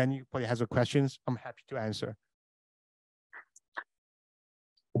to, if anybody has questions, I'm happy to answer.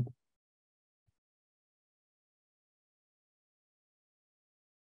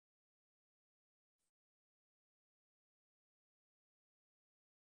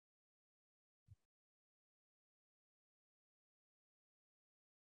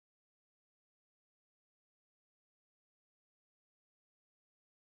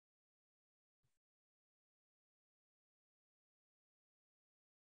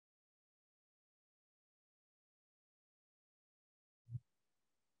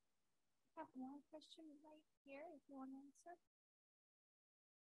 I have one question right here, if you want to answer.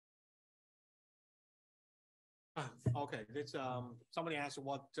 Okay, this somebody asked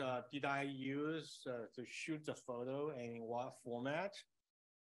what did I use to shoot the photo and in what format?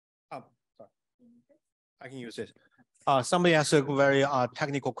 Oh, sorry. I can use it. Somebody asked a very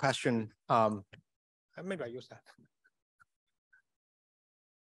technical question. Maybe I use that.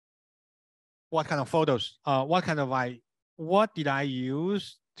 What kind of photos? What did I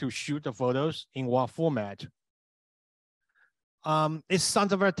use to shoot the photos in what format? It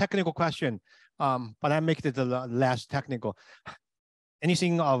sounds a very technical question, but I make it less technical.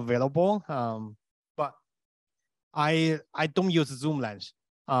 Anything available, but I don't use zoom lens.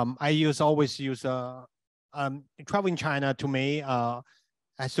 I always use traveling China to me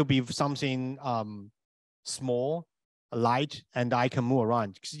has to be something small, light, and I can move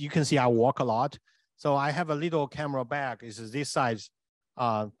around. You can see I walk a lot, so I have a little camera bag. It's this size.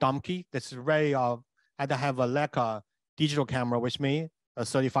 Donkey. That's very. And I have a Leica digital camera with me, a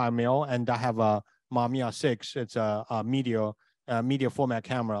 35 mil, and I have a Mamiya 6. It's a media format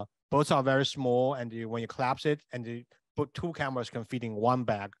camera. Both are very small, and when you collapse it, and you put two cameras can fit in one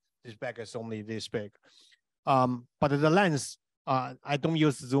bag. This bag is only this big. But the lens, I don't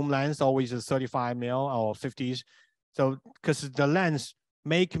use zoom lens. Always a 35 mil or 50s. So because the lens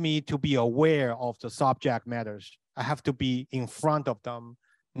make me to be aware of the subject matters. I have to be in front of them,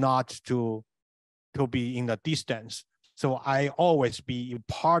 not to be in the distance. So I always be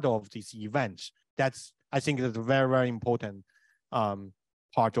part of these events. That's, I think, is a very, very important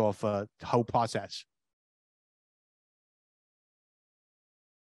part of the whole process.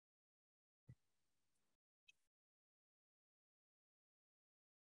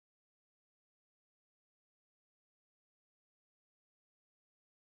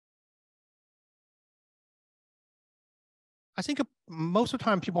 I think most of the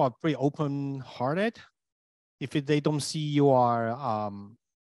time people are pretty open-hearted. If they don't see you are,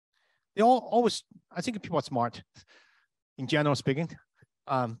 they always, I think people are smart, in general speaking,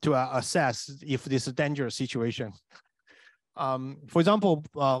 to assess if this is a dangerous situation. For example,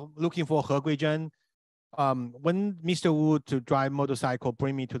 looking for He Guizhen, when Mr. Wu to drive motorcycle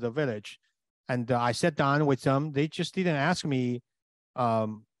bring me to the village, and I sat down with them, they just didn't ask me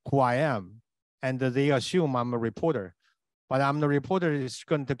who I am, and they assume I'm a reporter. But I'm the reporter is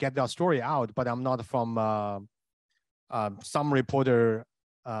going to get the story out, but I'm not from some reporter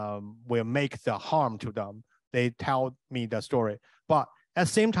will make the harm to them. They tell me the story. But at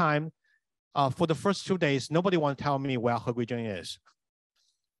the same time, for the first 2 days, nobody want to tell me where He Guizhen is.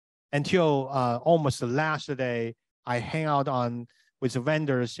 Until almost the last day, I hang out with the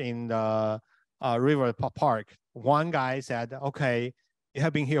vendors in the river park. One guy said, okay, you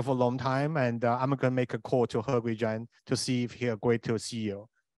have been here for a long time, and I'm going to make a call to He Guizhen to see if he agreed to see you.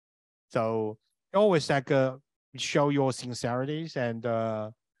 So always like show your sincerities, and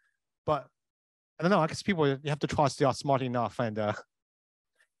but I don't know, I guess people, you have to trust they are smart enough, and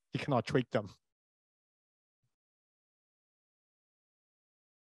you cannot trick them.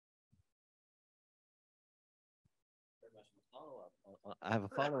 I have a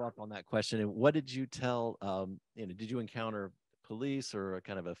follow-up on that question. And what did you tell, did you encounter police or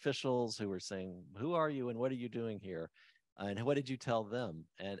kind of officials who were saying, who are you and what are you doing here? And what did you tell them?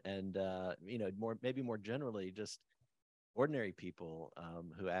 And maybe more generally, just ordinary people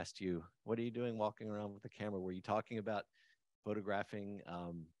who asked you, what are you doing walking around with the camera? Were you talking about photographing,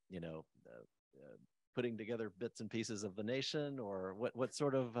 putting together bits and pieces of the nation, or what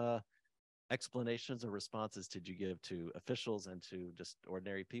sort of explanations or responses did you give to officials and to just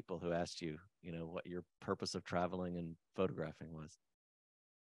ordinary people who asked you, what your purpose of traveling and photographing was?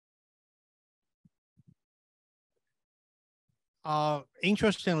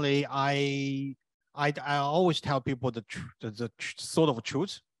 Interestingly, I always tell people the sort of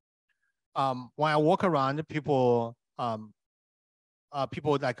truth. When I walk around, people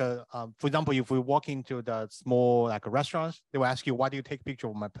like, for example, if we walk into the small like restaurants, they will ask you, why do you take a picture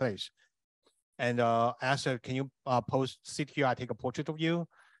of my place? And ask, can you sit here, I take a portrait of you?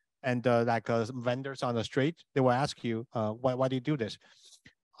 And like vendors on the street, they will ask you, why do you do this?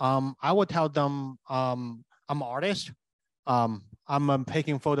 I will tell them, I'm an artist. I'm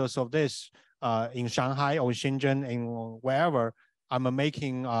taking photos of this in Shanghai or Shenzhen, in wherever. I'm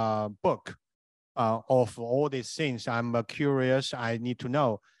making a book of all these things. I'm curious, I need to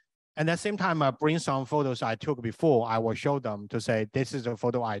know. And at the same time, I bring some photos I took before. I will show them to say, this is the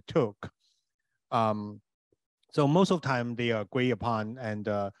photo I took. So most of the time they agree upon and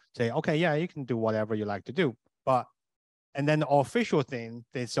say, okay, yeah, you can do whatever you like to do. And then the official thing,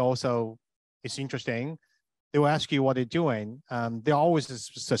 it's interesting. They will ask you what they're doing. They're always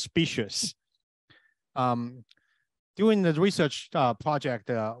suspicious. During the research project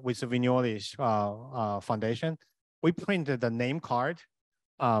with the Vignoli's Foundation, we printed the name card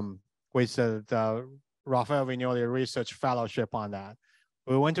with the Raphael Vignoli Research Fellowship on that.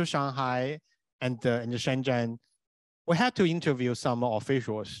 We went to Shanghai and in Shenzhen. We had to interview some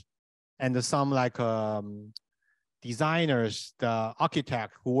officials and some like designers, the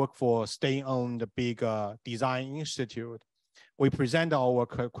architect who work for state-owned big design institute. We present our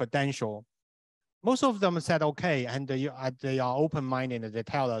credential. Most of them said okay, and they are open-minded and they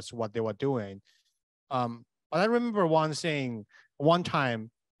tell us what they were doing. But I remember one thing, one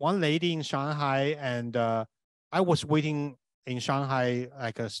time, one lady in Shanghai, and I was waiting in Shanghai,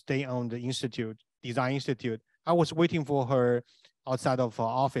 like a state-owned institute, design institute. I was waiting for her outside of her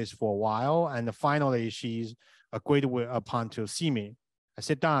office for a while, and finally she's agreed upon to see me. I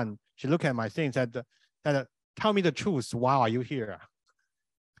sit down, she looked at my things, said, tell me the truth, why are you here?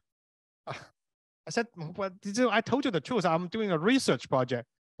 I said, well, I told you the truth, I'm doing a research project.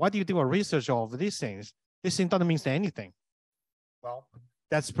 Why do you do a research of these things? This thing doesn't mean anything. Well,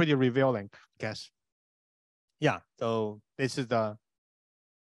 that's pretty revealing, I guess. Yeah, so this is the,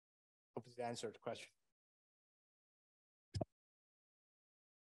 hope this answered the question.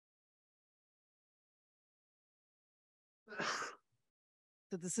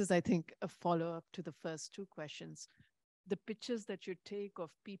 So this is, I think, a follow-up to the first two questions. The pictures that you take of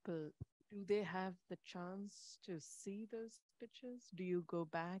people, do they have the chance to see those pictures? Do you go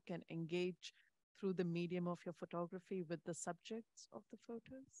back and engage through the medium of your photography with the subjects of the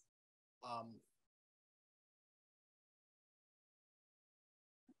photos?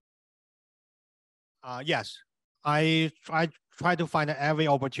 Yes, I try to find every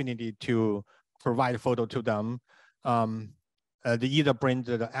opportunity to provide photo to them. They either bring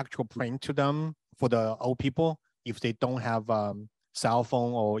the actual print to them for the old people if they don't have cell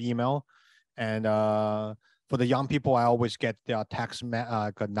phone or email, and for the young people, I always get their text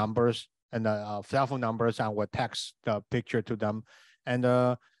numbers and cell phone numbers, and will text the picture to them. And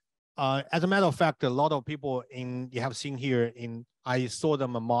as a matter of fact, a lot of people you have seen here I saw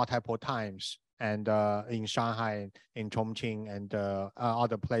them multiple times, and in Shanghai, in Chongqing, and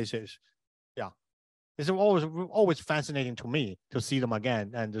other places. Yeah, it's always fascinating to me to see them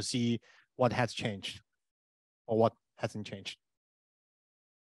again and to see what has changed or what hasn't changed.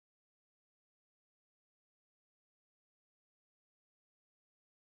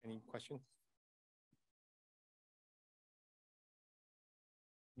 Any questions?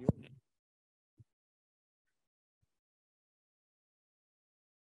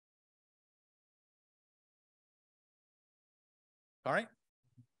 All right.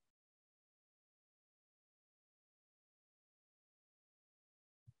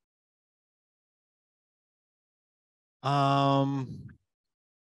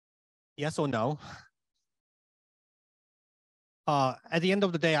 Yes or no? At the end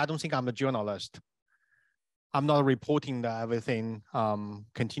of the day, I don't think I'm a journalist. I'm not reporting everything,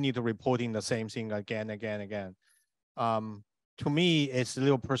 continue to reporting the same thing again. To me, it's a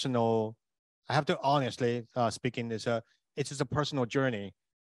little personal. I have to honestly speaking, it's just a personal journey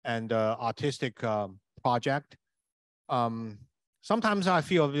and artistic project. Sometimes I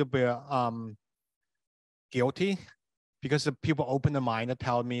feel a little bit guilty because the people open their mind and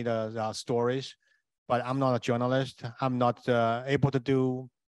tell me the stories, but I'm not a journalist. I'm not able to do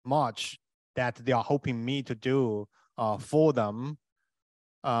much that they are hoping me to do for them.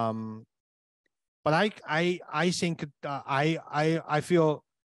 But I think I feel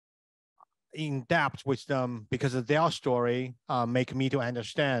in depth with them because of their story make me to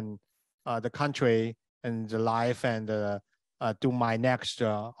understand the country and the life and do my next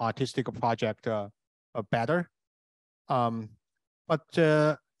artistic project better. But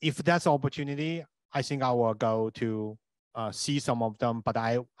if that's an opportunity, I think I will go to see some of them, but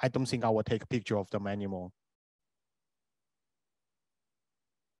I don't think I will take a picture of them anymore.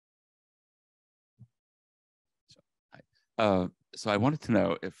 So I wanted to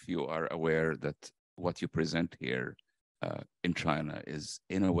know if you are aware that what you present here in China is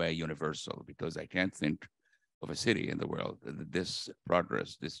in a way universal, because I can't think of a city in the world that this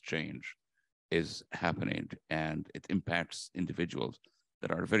progress, this change is happening, and it impacts individuals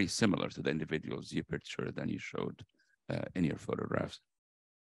that are very similar to the individuals you pictured and you showed in your photographs.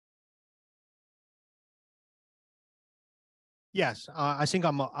 Yes, I think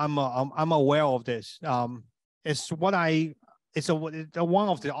I'm aware of this. It's one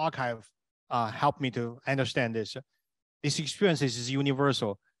of the archive helped me to understand this. This experience is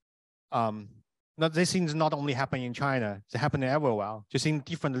universal. These things not only happen in China, they happen everywhere, just in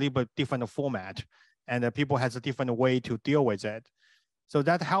different format, and people has a different way to deal with it. So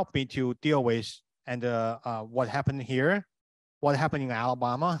that helped me to deal with and what happened here, what happened in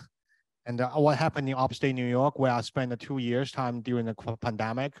Alabama, and what happened in upstate New York, where I spent 2 years time during the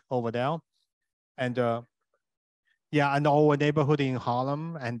pandemic over there, and yeah, and our neighborhood in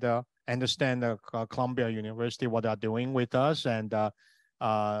Harlem, and understand Columbia University what they're doing with us, and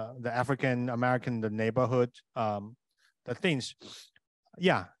the African American neighborhood, the things.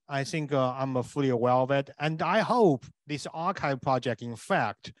 Yeah, I think I'm fully aware of it, and I hope this archive project, in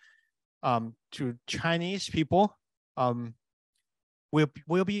fact, to Chinese people,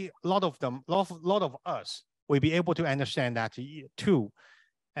 will be a lot of them, lot of us will be able to understand that too,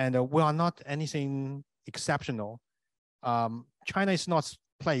 and we are not anything exceptional. China is not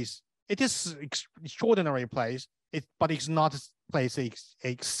place. It is extraordinary place. But it's not place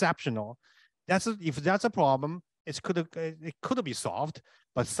exceptional. If that's a problem, it could be solved.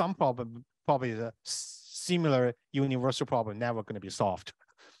 But some problem, probably the similar universal problem, never going to be solved.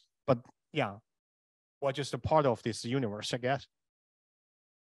 But yeah, we're just a part of this universe, I guess.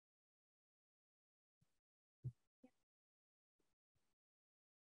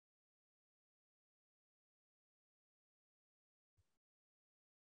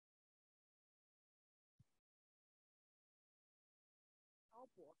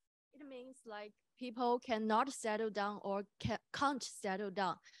 It means like people cannot settle down or can't settle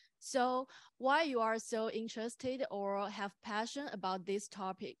down. So why you are so interested or have passion about this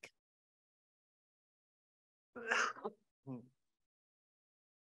topic?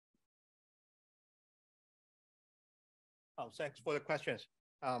 Oh, thanks for the questions.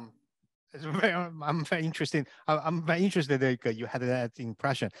 It's very, I'm very interested. I'm very interested that you had that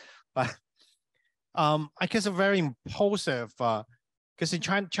impression, but I guess a very impulsive. Because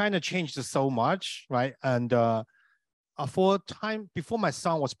in China changed so much, right? And for time before my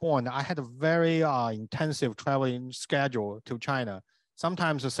son was born, I had a very intensive traveling schedule to China.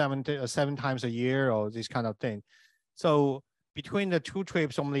 Sometimes seven times a year or this kind of thing. So between the two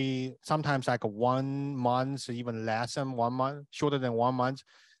trips, only sometimes like 1 month, even less than 1 month, shorter than 1 month.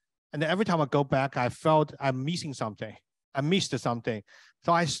 And then every time I go back, I felt I'm missing something. I missed something.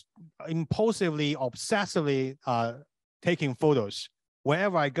 So I impulsively, obsessively taking photos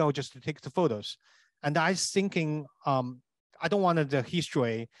wherever I go, just to take the photos. And I thinking, I don't want the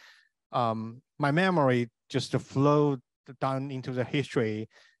history, my memory just to flow down into the history.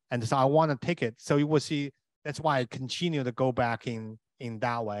 And so I want to take it. So you will see, that's why I continue to go back in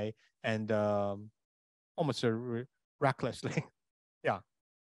that way and almost recklessly. Yeah.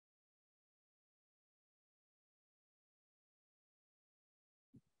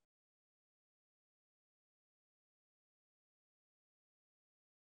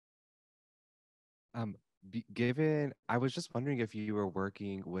 Um, Given, I was just wondering if you were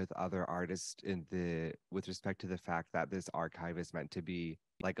working with other artists with respect to the fact that this archive is meant to be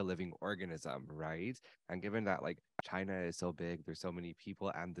like a living organism, right? And given that like China is so big, there's so many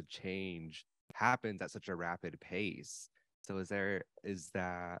people, and the change happens at such a rapid pace. So is that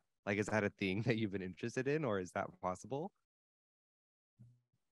a thing that you've been interested in, or is that possible?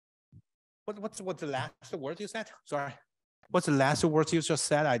 What's the last word you said? Sorry. What's the last word you just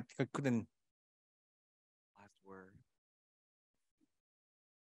said? I couldn't. Last word.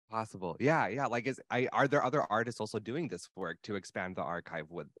 Possible. Yeah, yeah. Like are there other artists also doing this work to expand the archive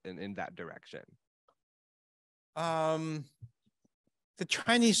in that direction? The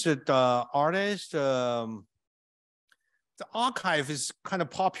Chinese artist, the archive is kind of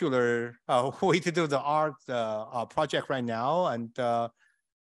popular way to do the art project right now. And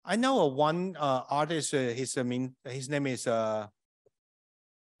I know one artist, his name is, I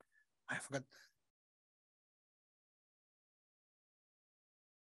forgot.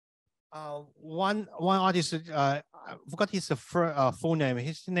 One artist, I forgot his full name.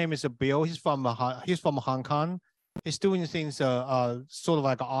 His name is Bill. He's from Hong Kong. He's doing things sort of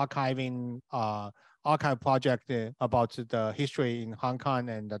like archiving archive project about the history in Hong Kong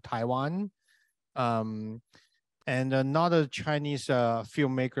and Taiwan. And another Chinese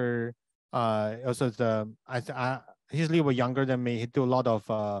filmmaker, also he's a little younger than me. He do a lot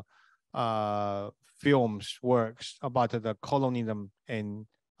of films works about the colonialism in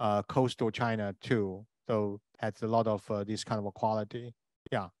coastal China too. So has a lot of this kind of quality.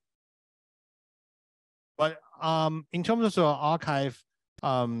 Yeah. But in terms of the archive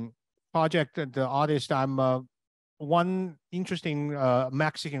project, the artist, I'm one interesting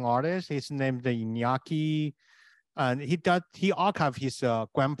Mexican artist. He's named Iñaki, and he archived his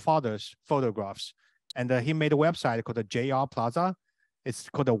grandfather's photographs, and he made a website called the JR Plaza. It's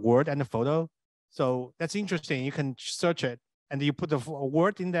called the Word and the Photo. So that's interesting. You can search it, and you put the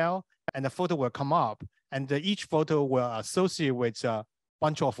word in there, and the photo will come up, and each photo will associate with a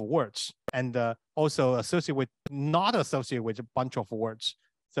bunch of words, and also not associate with a bunch of words.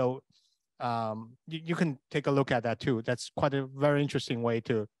 So you can take a look at that too. That's quite a very interesting way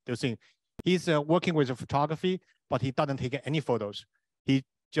to see. He's working with photography, but he doesn't take any photos. He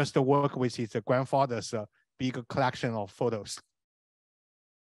just work with his grandfather's big collection of photos.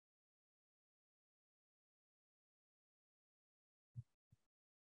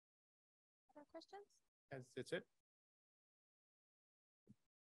 Other questions? That's it.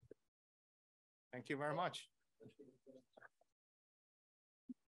 Thank you very much.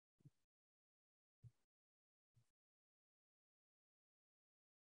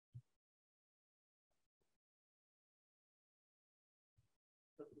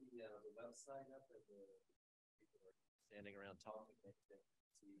 The website up, and the people are standing around talking. They can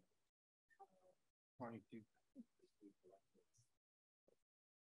see.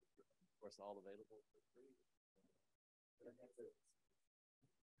 Of course, all available for free. Another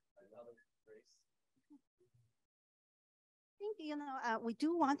Grace. I think, we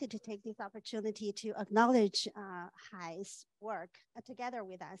do wanted to take this opportunity to acknowledge Hai's work together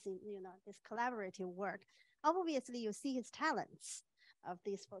with us in, this collaborative work. Obviously, you see his talents of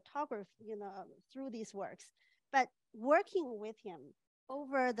this photography, through these works, but working with him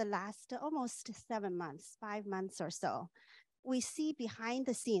over the last almost 7 months, 5 months or so, we see behind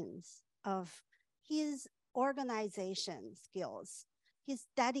the scenes of his organization skills, his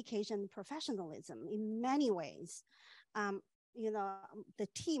dedication, professionalism in many ways. The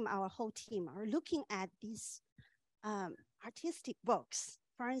team, our whole team, are looking at these artistic books.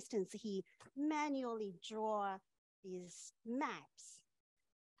 For instance, he manually draw these maps,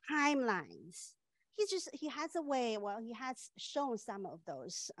 timelines. He has a way, well, he has shown some of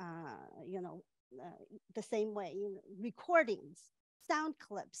those, the same way, recordings, sound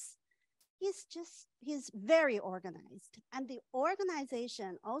clips. He's very organized. And the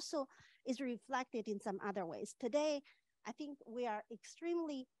organization also is reflected in some other ways. Today, I think we are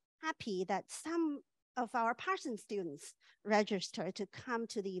extremely happy that some of our Parsons students registered to come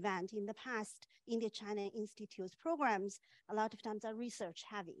to the event. In the past, India-China Institute's programs, a lot of times are research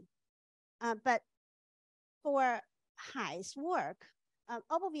heavy. But for Hai's work,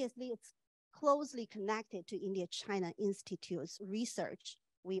 obviously it's closely connected to India-China Institute's research.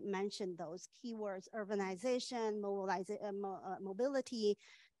 We mentioned those keywords: urbanization, mobility,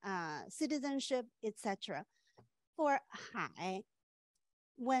 citizenship, etc. For Hai,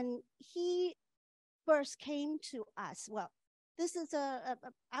 when he first came to us, well, this is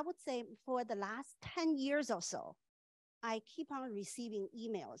I would say for the last 10 years or so, I keep on receiving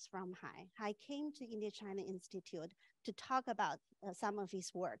emails from Hai. Hai came to India-China Institute to talk about some of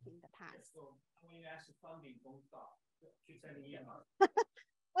his work in the past. When you ask funding, don't stop. Keep sending emails.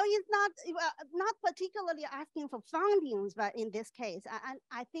 Well, he's not particularly asking for fundings, but in this case,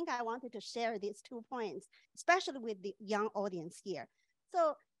 I think I wanted to share these 2 points, especially with the young audience here.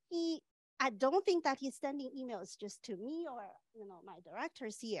 So I don't think that he's sending emails just to me or my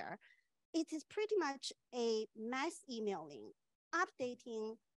directors here. It is pretty much a mass emailing,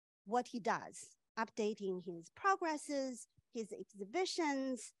 updating what he does, updating his progresses, his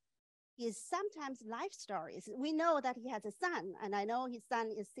exhibitions, his sometimes life stories. We know that he has a son, and I know his son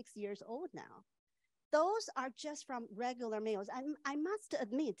is 6 years old now. Those are just from regular mails. And I must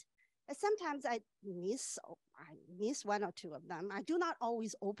admit, sometimes I miss 1 or 2 of them. I do not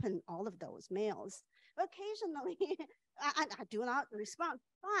always open all of those mails. Occasionally, I do not respond.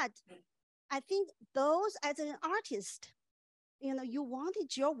 But I think those, as an artist, you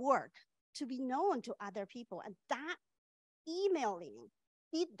wanted your work to be known to other people, and that emailing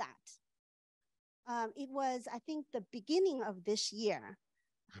did that. It was, I think, the beginning of this year.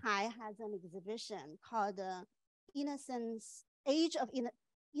 Hai has an exhibition called Innocence, Age of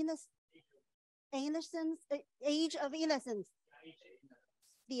Innocence. Age of Innocence.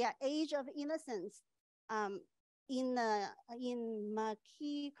 The Age of Innocence in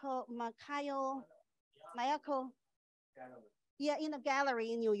Mayako, yeah, in a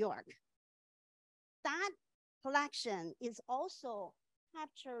gallery in New York. That collection is also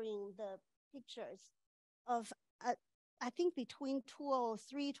capturing the pictures of, I think, between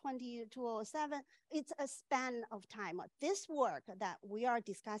 2003, 2007. It's a span of time. This work that we are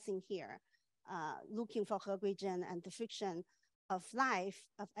discussing here, looking for He Guizhen and the fiction of life,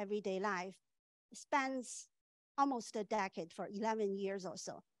 of everyday life, spans almost a decade, for 11 years or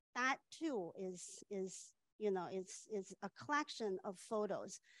so. That too is a collection of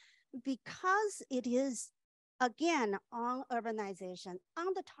photos, because it is, again, on urbanization,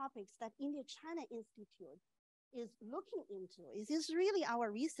 on the topics that India-China Institute is looking into. It is really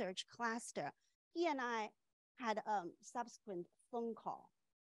our research cluster. He and I had a subsequent phone call.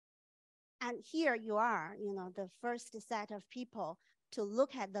 And here you are, the first set of people to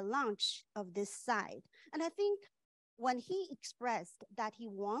look at the launch of this site. And I think when he expressed that he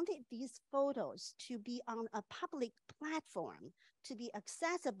wanted these photos to be on a public platform, to be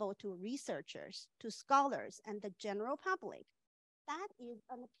accessible to researchers, to scholars, and the general public, that is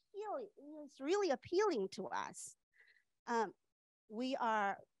really appealing to us. We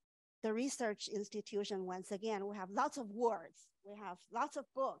are the research institution. Once again, we have lots of words, we have lots of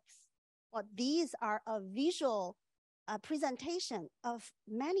books. Well, these are a visual presentation of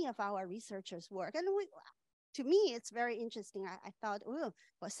many of our researchers' work. And to me, it's very interesting. I thought, well,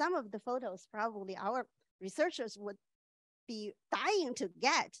 some of the photos probably our researchers would be dying to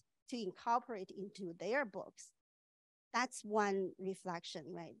get to incorporate into their books. That's one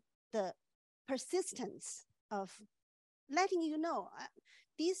reflection, right? The persistence of letting you know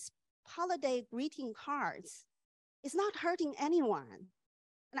these holiday greeting cards is not hurting anyone.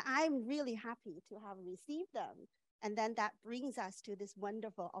 And I'm really happy to have received them. And then that brings us to this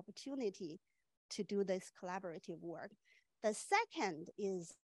wonderful opportunity to do this collaborative work. The second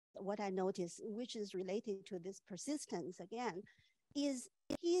is what I noticed, which is related to this persistence again, is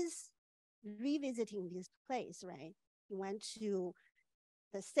he's revisiting this place, right? He went to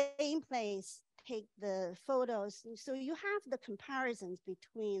the same place, take the photos. So you have the comparisons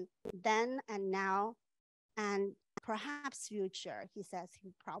between then and now, and perhaps future. He says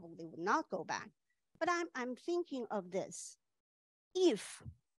he probably would not go back. But I'm thinking of this. If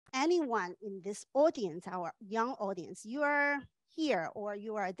anyone in this audience, our young audience, you are here or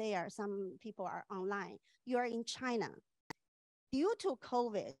you are there, some people are online, you are in China. Due to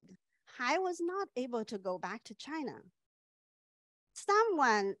COVID, I was not able to go back to China.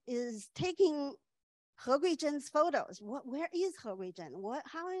 Someone is taking He Guizhen's photos. Where is He Guizhen?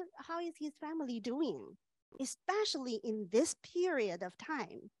 How is his family doing? Especially in this period of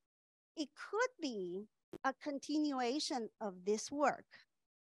time. It could be a continuation of this work.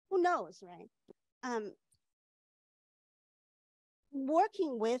 Who knows, right?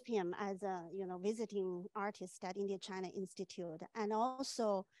 Working with him as a visiting artist at India-China Institute, and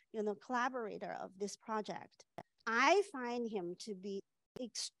also collaborator of this project, I find him to be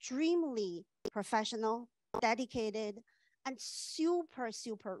extremely professional, dedicated, and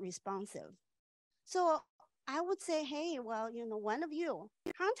super responsive. So I would say, hey, well, one of you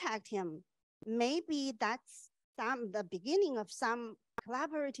contact him. Maybe that's the beginning of some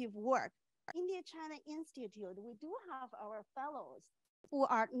collaborative work. India-China Institute, we do have our fellows who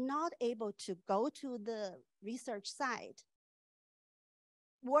are not able to go to the research site,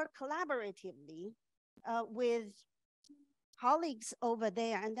 work collaboratively with colleagues over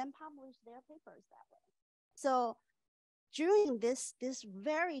there, and then publish their papers that way. So during this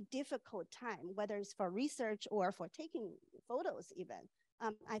very difficult time, whether it's for research or for taking photos even,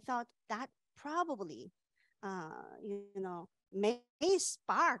 I thought that probably, may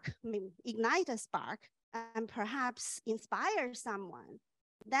spark, ignite a spark, and perhaps inspire someone.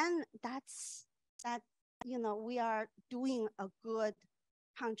 Then we are doing a good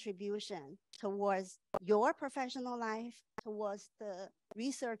contribution towards your professional life, towards the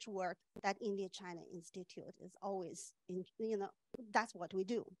research work that India-China Institute is always, that's what we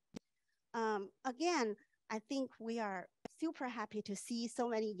do. Again, I think we are super happy to see so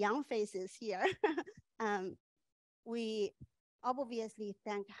many young faces here. We obviously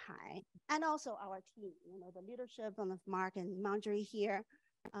thank Hai and also our team, the leadership of Mark and Marjorie here.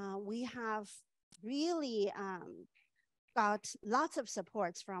 We have really got lots of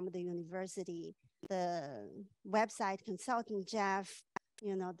supports from the university, the website consultant Jeff,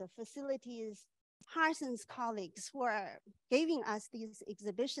 the facilities, Harson's colleagues who are giving us these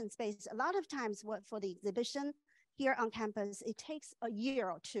exhibition space. A lot of times for the exhibition here on campus, it takes a year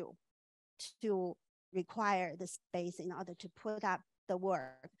or two to require the space in order to put up the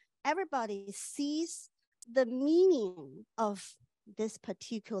work. Everybody sees the meaning of this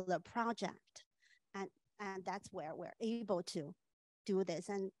particular project. And that's where we're able to do this.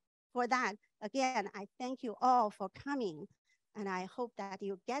 And for that, again, I thank you all for coming. And I hope that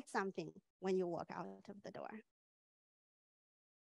you get something when you walk out of the door.